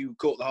know you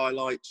caught the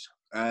highlights.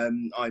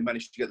 I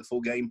managed to get the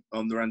full game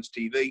on the Rans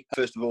TV.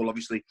 First of all,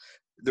 obviously,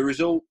 the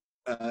result,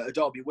 a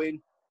Derby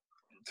win,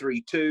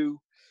 3-2.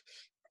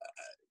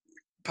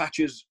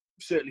 Patches,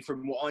 certainly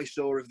from what I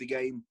saw of the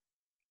game,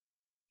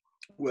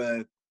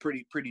 were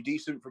pretty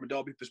decent from a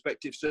Derby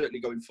perspective. Certainly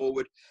going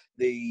forward,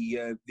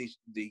 the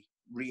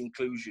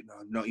re-inclusion,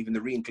 not even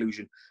the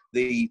re-inclusion,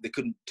 the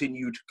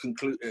continued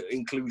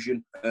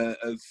inclusion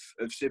of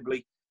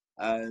Sibley,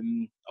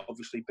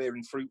 obviously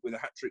bearing fruit with a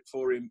hat-trick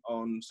for him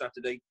on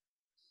Saturday.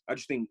 I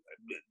just think,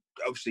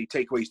 obviously,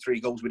 takeaways 3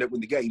 goals, we don't win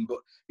the game, but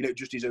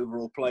just his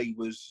overall play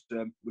was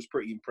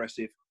pretty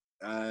impressive,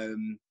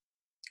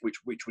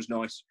 which was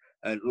nice.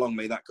 Long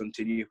may that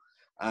continue.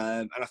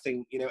 And I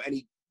think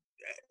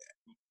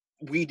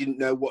we didn't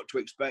know what to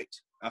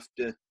expect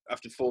after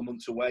 4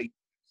 months away.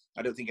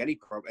 I don't think any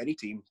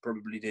team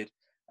probably did.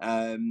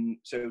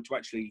 So to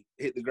actually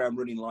hit the ground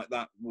running like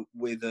that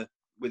with a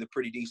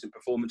pretty decent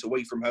performance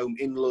away from home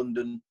in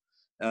London,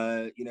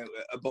 a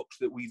box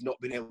that we've not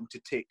been able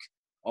to tick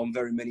on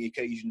very many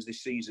occasions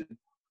this season.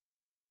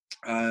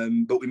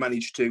 But we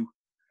managed to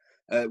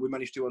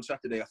on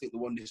Saturday. I think the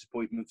one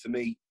disappointment for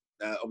me,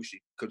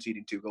 obviously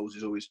conceding 2 goals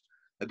is always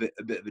a bit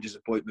of a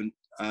disappointment.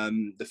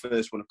 The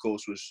first one, of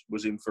course,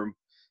 was in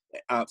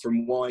out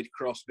from wide,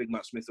 cross, Big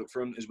Matt Smith up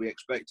front, as we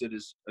expected.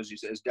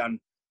 As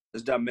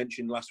Dan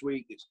mentioned last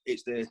week,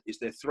 it's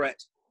their threat.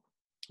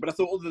 But I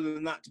thought, other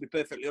than that, to be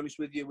perfectly honest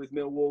with you, with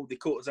Millwall, they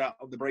caught us out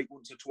of the break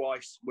once or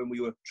twice when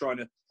we were trying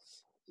to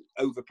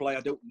overplay.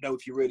 I don't know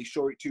if you really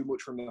saw it too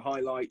much from the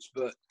highlights,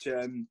 but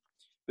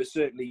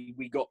certainly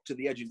we got to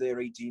the edge of their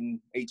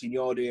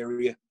 18-yard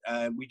area.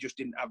 We just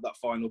didn't have that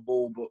final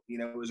ball. But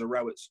it was a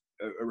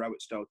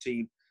Rowett-style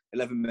team,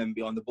 11 men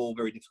behind the ball,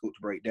 very difficult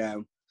to break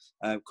down.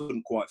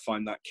 Couldn't quite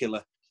find that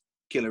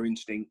killer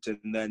instinct,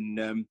 and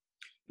then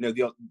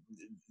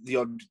the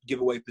odd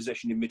giveaway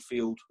possession in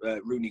midfield.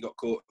 Rooney got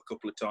caught a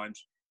couple of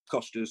times,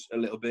 cost us a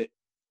little bit.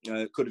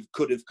 Could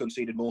have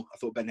conceded more. I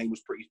thought Ben Haim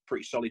was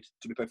pretty solid,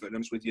 to be perfectly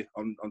honest with you,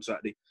 on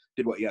Saturday.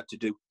 Did what he had to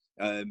do.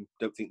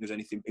 Don't think there's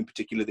anything in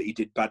particular that he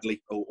did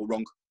badly or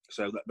wrong.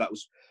 So that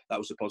was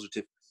a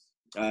positive.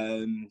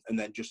 And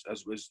then just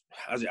as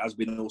it has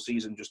been all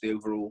season, just the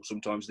overall,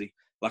 sometimes the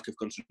lack of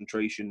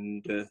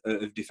concentration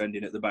of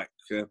defending at the back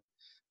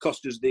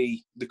cost us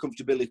the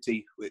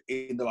comfortability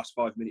in the last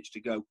 5 minutes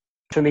to go.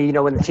 For me,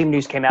 when the team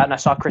news came out and I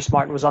saw Chris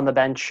Martin was on the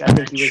bench, I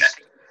think he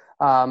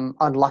was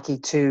unlucky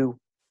to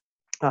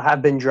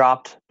have been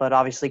dropped. But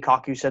obviously,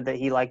 Kaku said that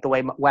he liked the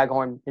way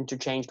Waghorn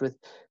interchanged with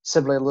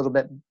Sibley a little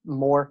bit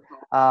more,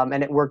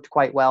 and it worked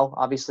quite well.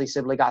 Obviously,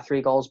 Sibley got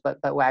 3 goals, but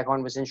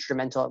Waghorn was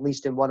instrumental, at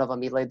least in one of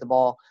them. He laid the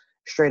ball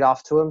straight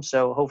off to him.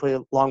 So hopefully,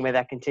 long may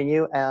that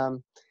continue.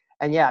 And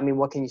yeah,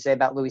 what can you say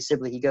about Louis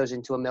Sibley? He goes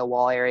into a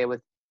Millwall area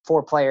with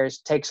 4 players,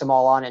 takes them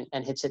all on,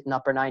 and hits it in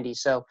upper 90s.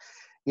 So,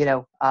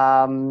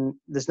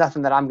 there's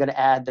nothing that I'm going to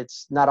add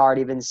that's not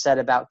already been said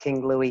about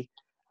King Louis.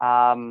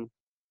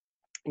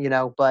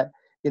 But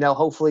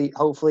hopefully,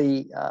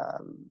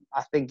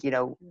 I think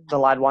the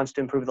lad wants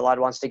to improve. The lad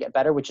wants to get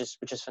better, which is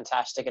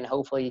fantastic, and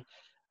hopefully,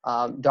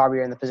 Derby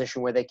are in the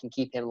position where they can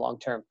keep him long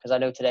term. Because I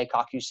know today,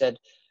 Kaku said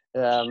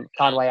Ryan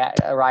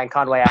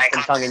Conway asked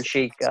him tongue in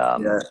cheek,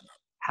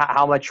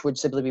 how much would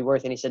Sibley be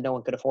worth, and he said no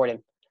one could afford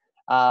him.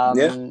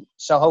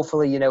 So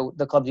hopefully,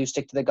 the club do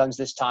stick to the guns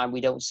this time.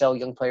 We don't sell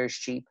young players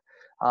cheap,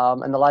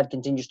 and the lad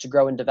continues to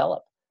grow and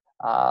develop.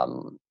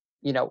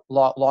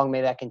 Long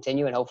may that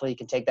continue, and hopefully he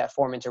can take that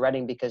form into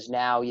Reading, because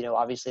now,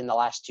 obviously in the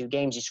last 2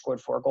 games he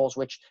scored 4 goals,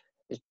 which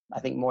is, I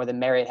think, more than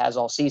Marriott has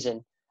all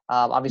season.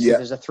 Obviously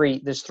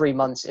there's 3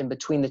 months in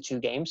between the 2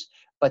 games,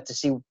 but to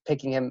see him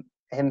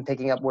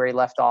picking up where he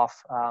left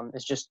off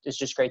is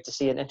just great to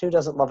see. And who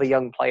doesn't love a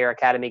young player,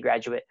 academy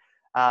graduate,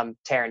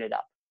 tearing it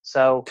up?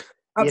 So,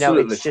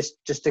 Absolutely. it's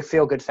just a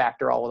feel good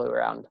factor all the way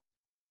around.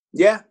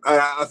 Yeah,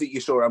 I think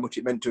you saw how much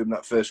it meant to him,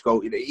 that first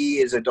goal. He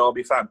is a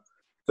Derby fan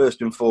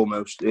first and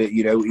foremost.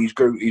 He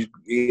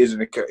is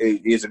a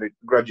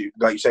graduate,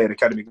 like you say, an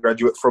academy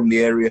graduate from the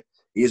area.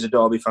 He is a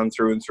Derby fan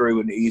through and through,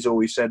 and he's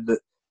always said that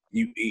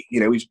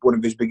he's one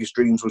of his biggest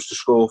dreams was to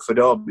score for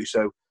Derby.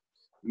 So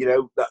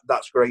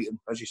that's great, and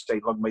as you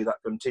say, long may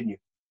that continue.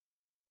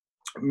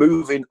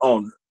 Moving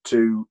on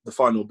to the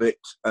final bit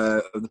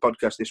of the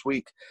podcast this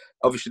week.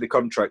 Obviously, the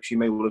contracts, you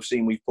may well have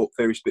seen, we've put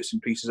various bits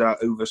and pieces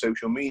out over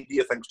social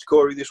media, thanks to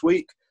Corey this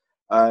week.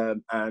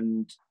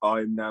 And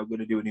I'm now going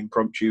to do an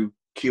impromptu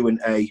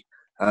Q&A,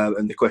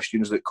 and the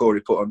questions that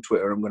Corey put on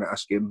Twitter, I'm going to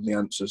ask him the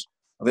answers.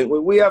 I think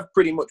we have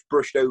pretty much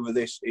brushed over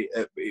this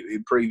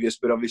in previous,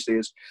 but obviously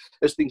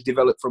as things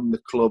develop from the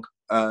club,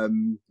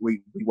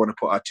 we want to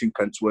put our 2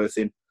 pence worth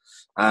in.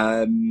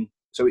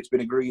 So it's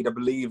been agreed, I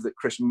believe, that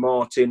Chris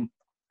Martin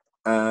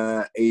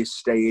is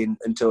staying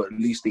until at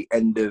least the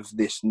end of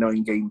this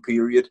 9-game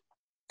period.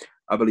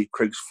 I believe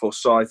Craig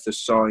Forsyth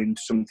has signed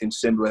something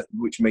similar,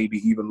 which may be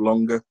even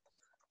longer.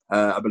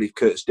 I believe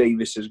Curtis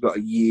Davis has got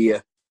a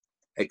year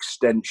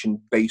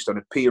extension based on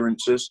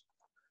appearances.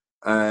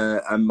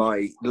 And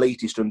my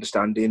latest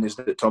understanding is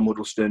that Tom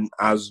Huddleston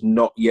has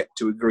not yet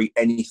to agree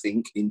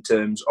anything in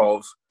terms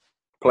of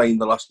playing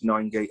the last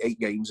 8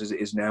 games as it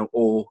is now,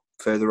 or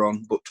further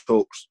on, but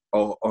talks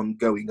are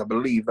ongoing. I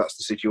believe that's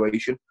the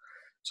situation.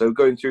 So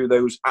going through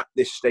those at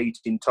this stage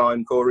in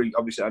time, Corey,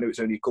 obviously I know it's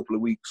only a couple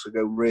of weeks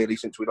ago really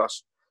since we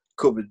last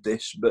covered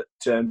this, but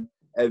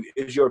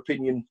has your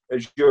opinion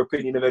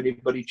of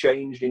anybody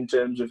changed in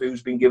terms of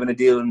who's been given a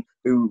deal and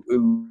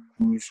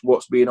who's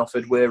what's being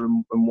offered where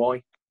and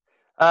why?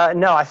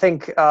 No, I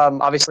think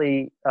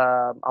obviously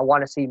I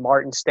want to see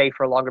Martin stay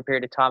for a longer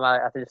period of time. I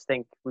just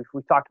think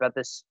we've talked about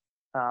this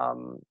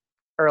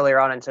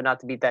earlier on, and so not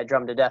to beat that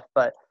drum to death,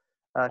 but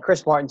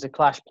Chris Martin's a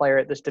class player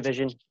at this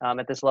division,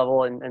 at this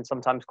level, and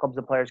sometimes clubs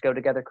and players go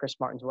together. Chris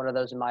Martin's one of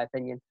those, in my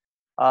opinion.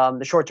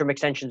 The short-term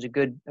extension is a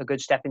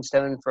good stepping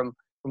stone from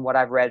what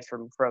I've read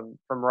from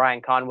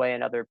Ryan Conway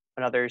and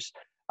others.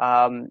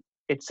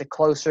 It's a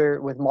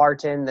closer with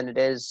Martin than it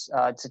is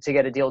to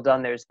get a deal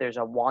done. There's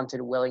a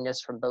wanted willingness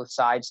from both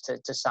sides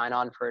to sign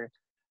on for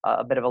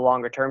a bit of a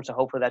longer term. So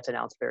hopefully that's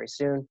announced very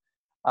soon.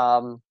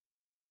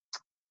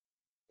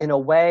 In a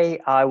way,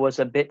 I was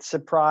a bit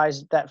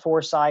surprised that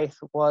Forsyth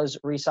was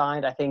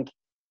re-signed. I think,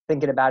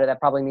 thinking about it, that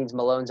probably means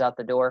Malone's out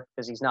the door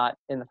because he's not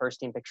in the first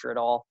team picture at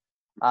all.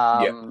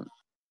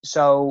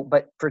 So,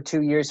 but for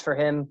 2 years for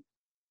him,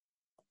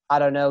 I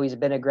don't know. He's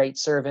been a great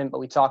servant, but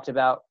we talked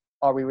about,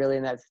 are we really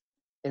in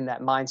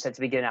that mindset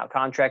to be getting out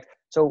contract?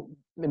 So,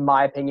 in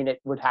my opinion,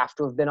 it would have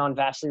to have been on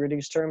vastly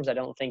reduced terms. I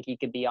don't think he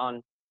could be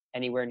on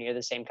anywhere near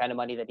the same kind of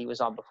money that he was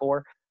on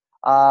before.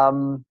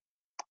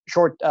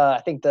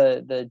 I think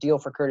the deal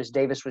for Curtis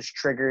Davis was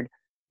triggered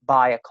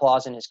by a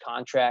clause in his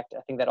contract.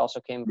 I think that also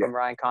came from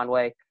Ryan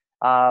Conway.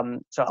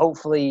 So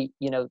hopefully,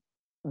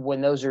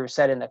 when those are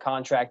set in the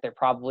contract, they're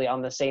probably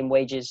on the same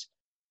wages.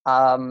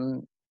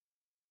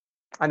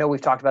 I know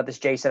we've talked about this,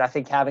 Jason. I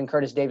think having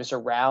Curtis Davis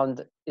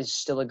around is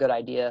still a good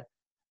idea.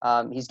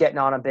 He's getting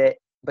on a bit,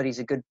 but he's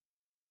a good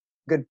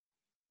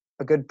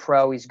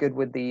pro. He's good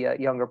with the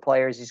younger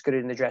players. He's good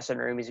in the dressing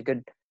room. He's a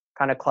good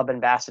kind of club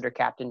ambassador,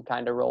 captain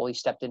kind of role. He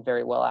stepped in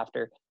very well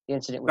after the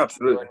incident with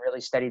Q and really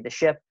steadied the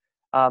ship.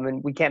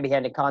 And we can't be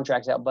handing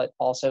contracts out, but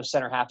also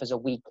center half is a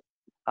weak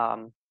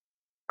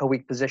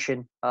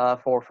position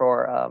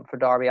for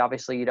Derby.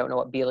 Obviously, you don't know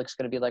what Bielik's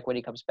going to be like when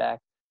he comes back.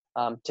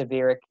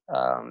 Tavirik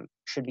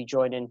should be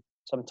joining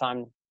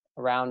sometime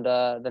around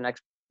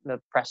the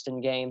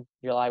Preston game,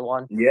 July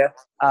 1.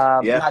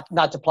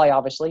 Not to play,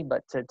 obviously,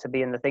 but to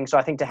be in the thing. So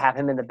I think to have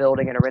him in the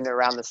building and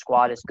around the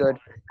squad is good.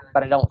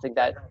 But I don't think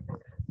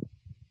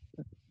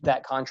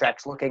that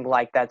contract's looking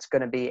like that's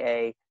going to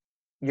be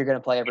you're going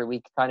to play every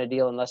week kind of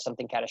deal unless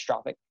something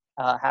catastrophic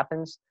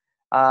happens.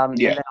 And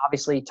then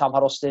obviously Tom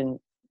Huddleston,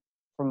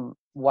 from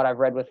what I've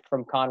read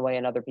from Conway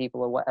and other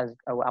people,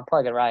 I'm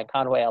plugging Ryan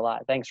Conway a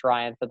lot. Thanks,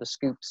 Ryan, for the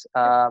scoops.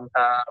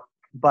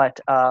 But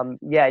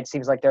it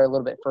seems like they're a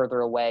little bit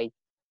further away.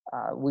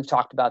 We've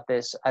talked about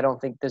this. I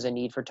don't think there's a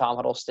need for Tom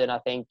Huddleston. I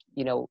think,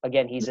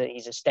 again, he's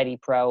a steady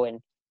pro, and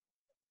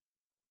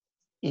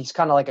he's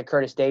kind of like a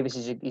Curtis Davis.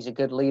 He's a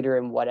good leader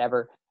and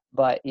whatever.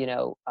 But,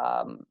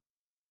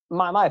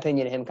 my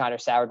opinion of him kind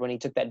of soured when he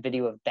took that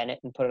video of Bennett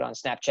and put it on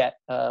Snapchat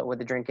with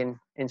the drinking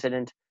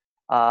incident.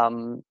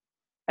 And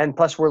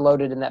plus, we're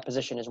loaded in that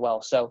position as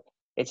well. So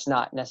it's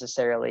not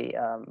necessarily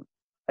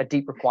a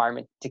deep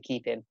requirement to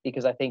keep him,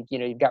 because I think,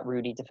 you've got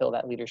Rudy to fill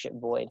that leadership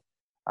void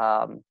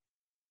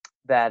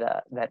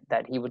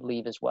that he would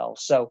leave as well.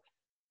 So,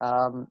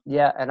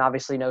 and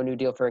obviously no new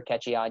deal for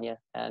Akechi Anya.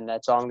 And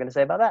that's all I'm going to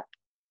say about that.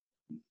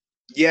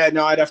 Yeah,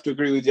 no, I'd have to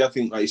agree with you. I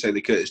think, like you say,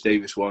 the Curtis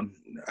Davis one,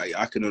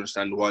 I can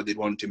understand why they'd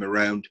want him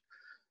around.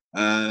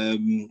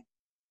 It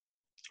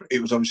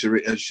was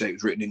obviously, as you say, it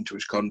was written into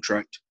his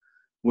contract.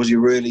 Was he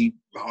really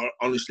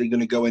honestly going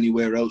to go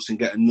anywhere else and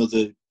get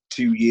another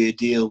 2-year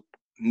deal?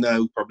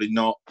 No, probably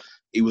not.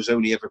 He was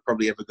only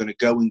probably ever going to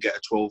go and get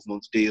a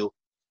 12-month deal.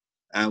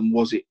 And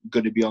was it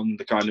going to be on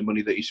the kind of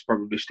money that he's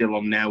probably still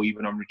on now,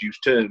 even on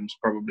reduced terms?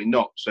 Probably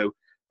not. So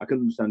I can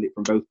understand it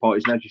from both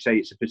parties. And as you say,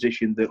 it's a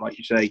position that, like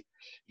you say,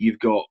 you've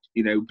got,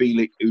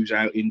 Bielik, who's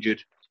out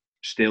injured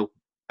still.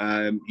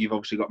 You've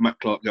obviously got Matt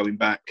Clark going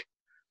back.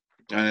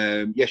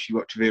 Yes, you've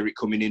got Taveric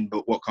coming in,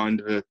 but what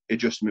kind of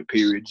adjustment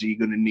periods are you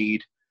going to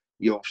need?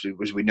 You obviously,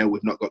 as we know,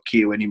 we've not got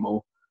Keogh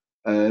anymore.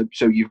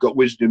 So you've got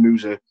Wisdom,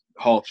 who's a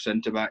half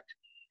centre-back.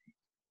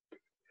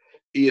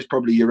 He is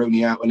probably your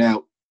only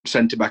out-and-out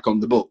centre-back on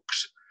the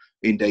books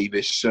in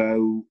Davis.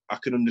 So I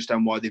can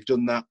understand why they've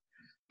done that.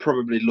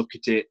 Probably look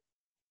at it,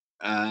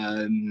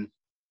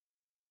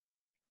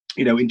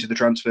 into the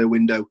transfer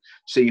window,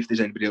 see if there's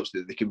anybody else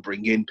that they can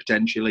bring in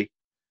potentially.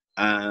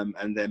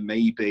 And then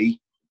maybe,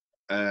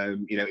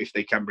 if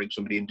they can bring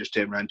somebody in, just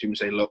turn around to him and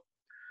say, look,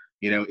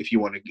 if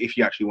you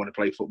actually want to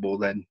play football,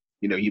 then,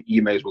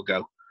 you may as well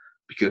go,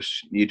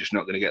 because you're just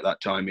not going to get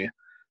that time here.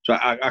 So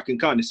I can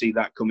kind of see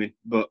that coming.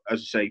 But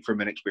as I say,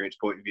 from an experience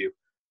point of view,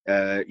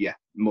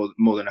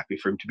 more than happy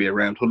for him to be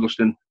around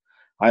Huddleston.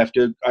 I have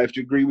to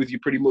agree with you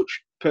pretty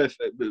much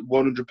perfect,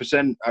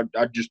 100%.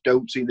 I just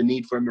don't see the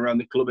need for him around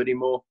the club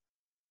anymore.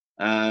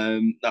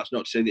 That's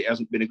not to say that he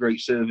hasn't been a great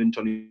servant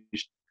on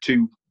his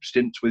 2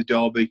 stints with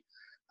Derby.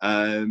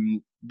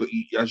 But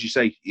as you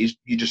say,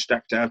 you're just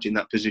stacked out in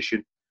that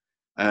position.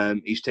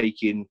 He's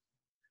taking,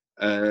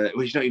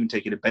 he's not even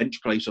taking a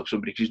bench place off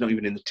somebody, because he's not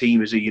even in the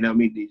team, is he? You know what I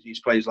mean?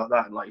 He's players like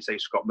that. And like you say,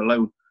 Scott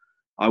Malone,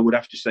 I would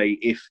have to say,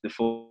 if the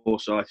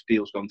Forsyth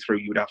deal's gone through,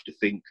 you would have to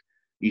think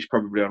he's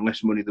probably on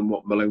less money than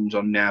what Malone's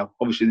on now.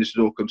 Obviously, this is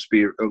all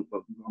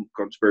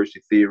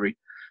conspiracy theory,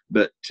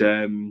 but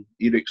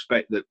you'd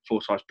expect that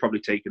Forsyth's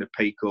probably taken a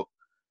pay cut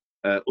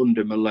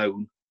under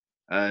Malone.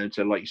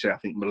 So, like you say, I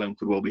think Malone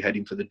could well be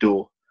heading for the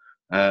door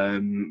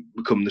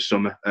come the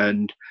summer,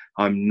 and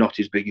I'm not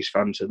his biggest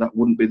fan, so that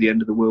wouldn't be the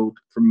end of the world,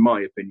 from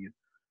my opinion.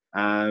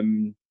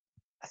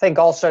 I think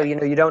also,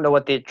 you don't know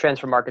what the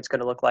transfer market's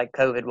going to look like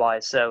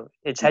COVID-wise, so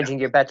it's hedging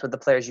your bets with the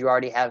players you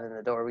already have in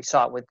the door. We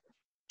saw it with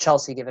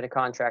Chelsea giving a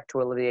contract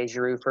to Olivier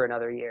Giroud for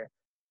another year.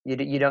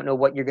 You don't know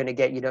what you're going to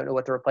get. You don't know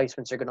what the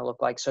replacements are going to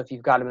look like. So if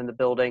you've got them in the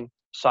building,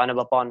 sign them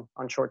up on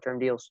short-term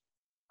deals.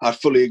 I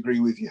fully agree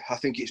with you. I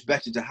think it's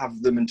better to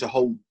have them and to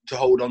hold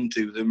on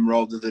to them,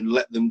 rather than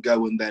let them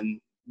go and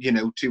then,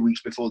 2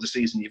 weeks before the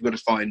season, you've got to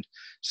find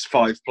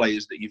 5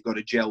 players that you've got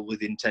to gel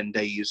within 10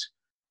 days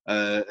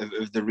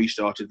of the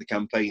restart of the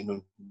campaign.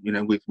 And,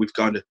 we've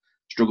kind of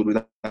struggled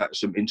with that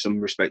in some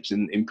respects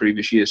in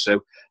previous years.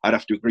 So I'd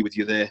have to agree with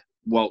you there.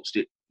 Whilst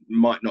it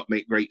might not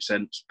make great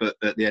sense, but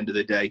at the end of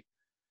the day,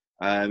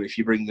 if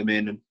you bring them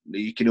in, and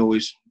you can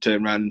always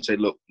turn around and say,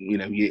 look,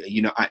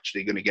 you're not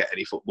actually going to get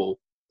any football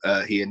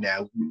here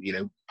now.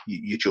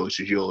 Your choice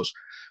is yours,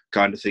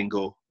 kind of thing.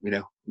 Or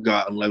go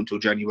out on loan till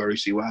January,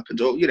 see what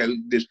happens. Or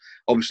there's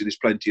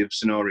plenty of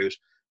scenarios.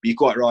 But you're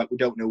quite right. We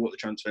don't know what the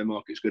transfer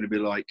market's going to be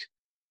like.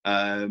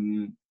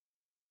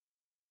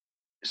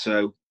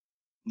 So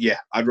yeah,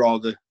 I'd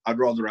rather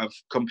have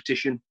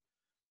competition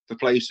for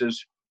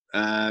places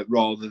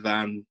rather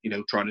than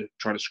trying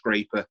to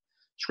scrape a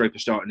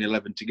starting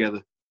 11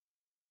 together.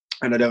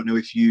 And I don't know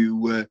if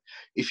you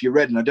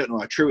read, and I don't know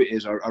how true it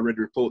is. I read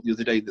a report the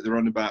other day that they're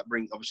on about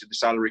obviously the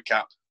salary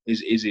cap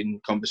is in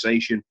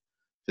conversation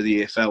for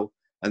the EFL,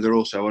 and they're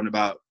also on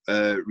about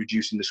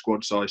reducing the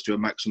squad size to a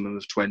maximum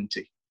of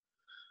 20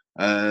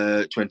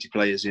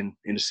 players in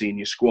a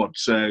senior squad.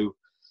 So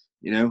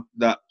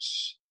that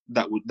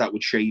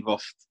would shave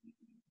off.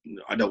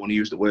 I don't want to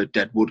use the word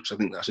dead wood, because I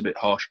think that's a bit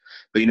harsh.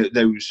 But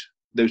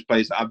those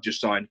players that I've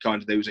just signed,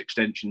 kind of those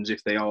extensions,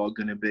 if they are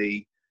going to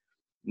be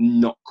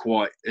not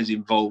quite as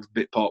involved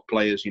bit part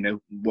players,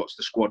 what's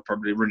the squad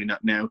probably running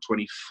at now?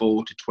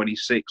 24 to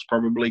 26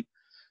 probably.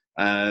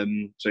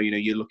 So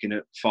you're looking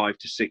at 5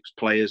 to 6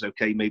 players.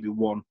 Okay, maybe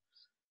one.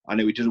 I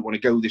know he doesn't want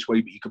to go this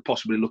way, but you could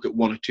possibly look at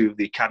 1 or 2 of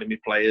the academy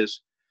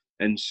players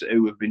and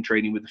who have been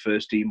training with the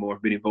first team or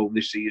have been involved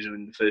this season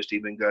in the first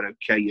team, and going,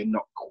 okay, you're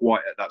not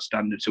quite at that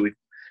standard, so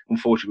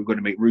unfortunately we've got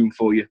to make room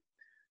for you,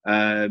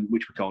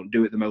 which we can't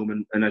do at the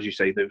moment. And as you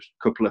say, there's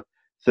a couple of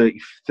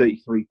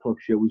 33 plus,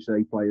 shall we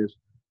say, players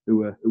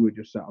who are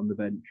just sat on the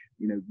bench.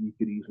 You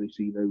could easily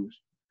see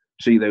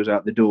those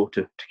out the door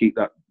to keep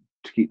that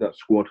keep that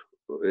squad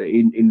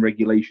in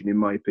regulation, in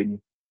my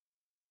opinion.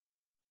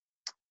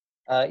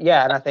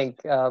 Yeah, and I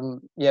think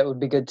it would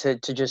be good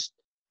to just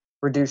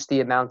reduce the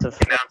amount of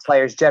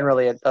players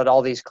generally at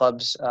all these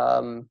clubs.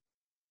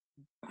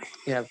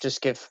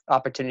 Just give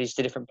opportunities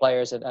to different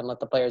players and let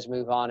the players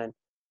move on and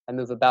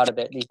move about a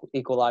bit,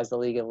 equalize the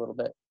league a little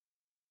bit.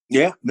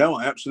 Yeah, no,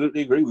 I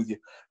absolutely agree with you.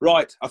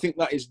 Right, I think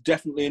that is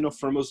definitely enough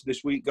from us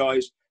this week,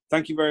 guys.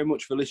 Thank you very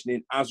much for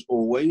listening, as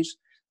always.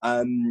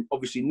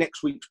 Obviously,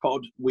 next week's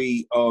pod,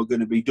 we are going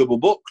to be double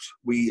booked.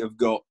 We have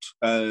got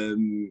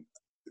in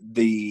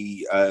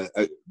the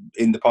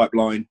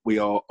pipeline, we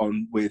are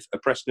on with a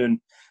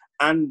Preston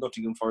and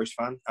Nottingham Forest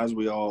fan, as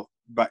we are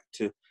back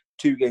to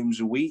 2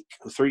 games a week,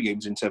 or 3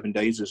 games in 7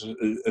 days, as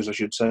I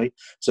should say.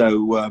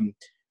 So,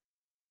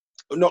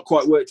 not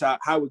quite worked out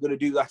how we're going to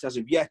do that as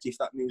of yet, if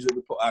that means that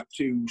we put out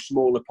 2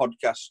 smaller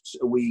podcasts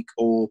a week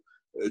or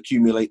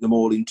accumulate them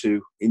all into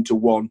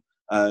one.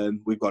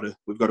 We've got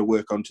to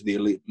work onto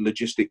the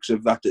logistics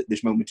of that at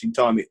this moment in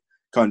time. It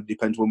kind of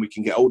depends when we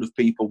can get hold of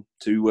people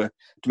to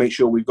make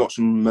sure we've got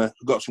some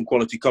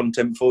quality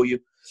content for you.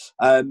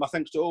 My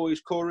thanks to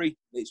always, Corey.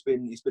 It's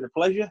been a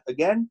pleasure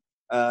again,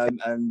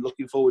 and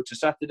looking forward to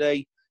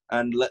Saturday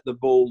and let the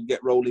ball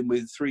get rolling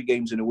with 3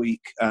 games in a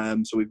week.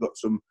 So we've got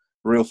some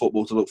real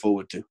football to look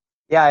forward to.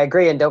 Yeah, I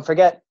agree. And don't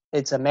forget,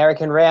 it's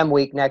American Ram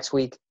Week next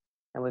week,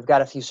 and we've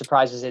got a few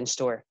surprises in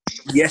store.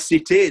 Yes,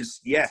 it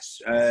is. Yes.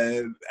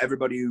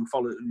 Everybody who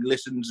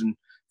listens and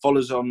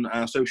follows on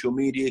our social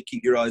media,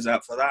 keep your eyes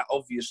out for that.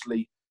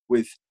 Obviously,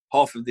 with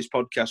half of this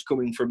podcast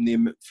coming from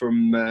the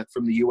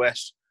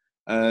US,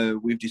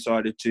 we've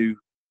decided to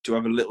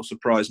have a little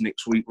surprise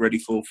next week, ready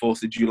for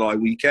 4th of July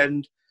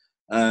weekend.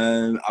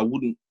 I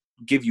wouldn't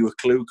give you a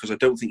clue because I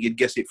don't think you'd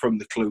guess it from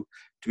the clue,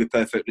 to be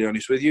perfectly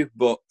honest with you.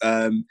 But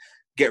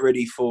get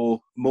ready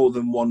for more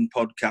than one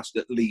podcast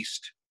at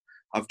least.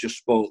 I've just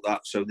spoilt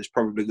that, so there's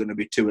probably going to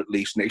be 2 at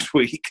least next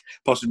week,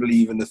 possibly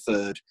even the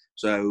 3rd.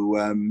 So,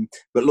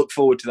 but look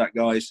forward to that,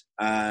 guys.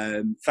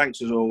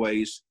 Thanks as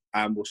always,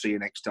 and we'll see you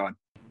next time.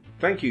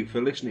 Thank you for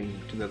listening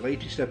to the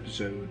latest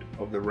episode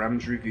of the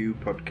Rams Review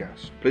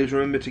podcast. Please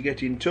remember to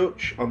get in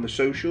touch on the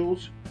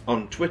socials.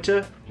 On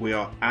Twitter, we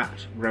are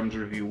at Rams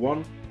Review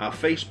 1. Our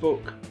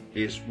Facebook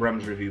is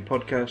Rams Review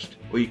Podcast,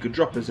 or you could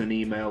drop us an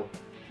email,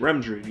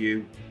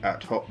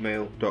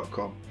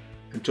 ramsreview@hotmail.com.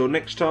 Until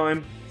next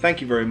time,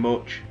 thank you very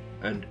much,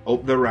 and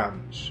up the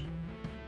Rams.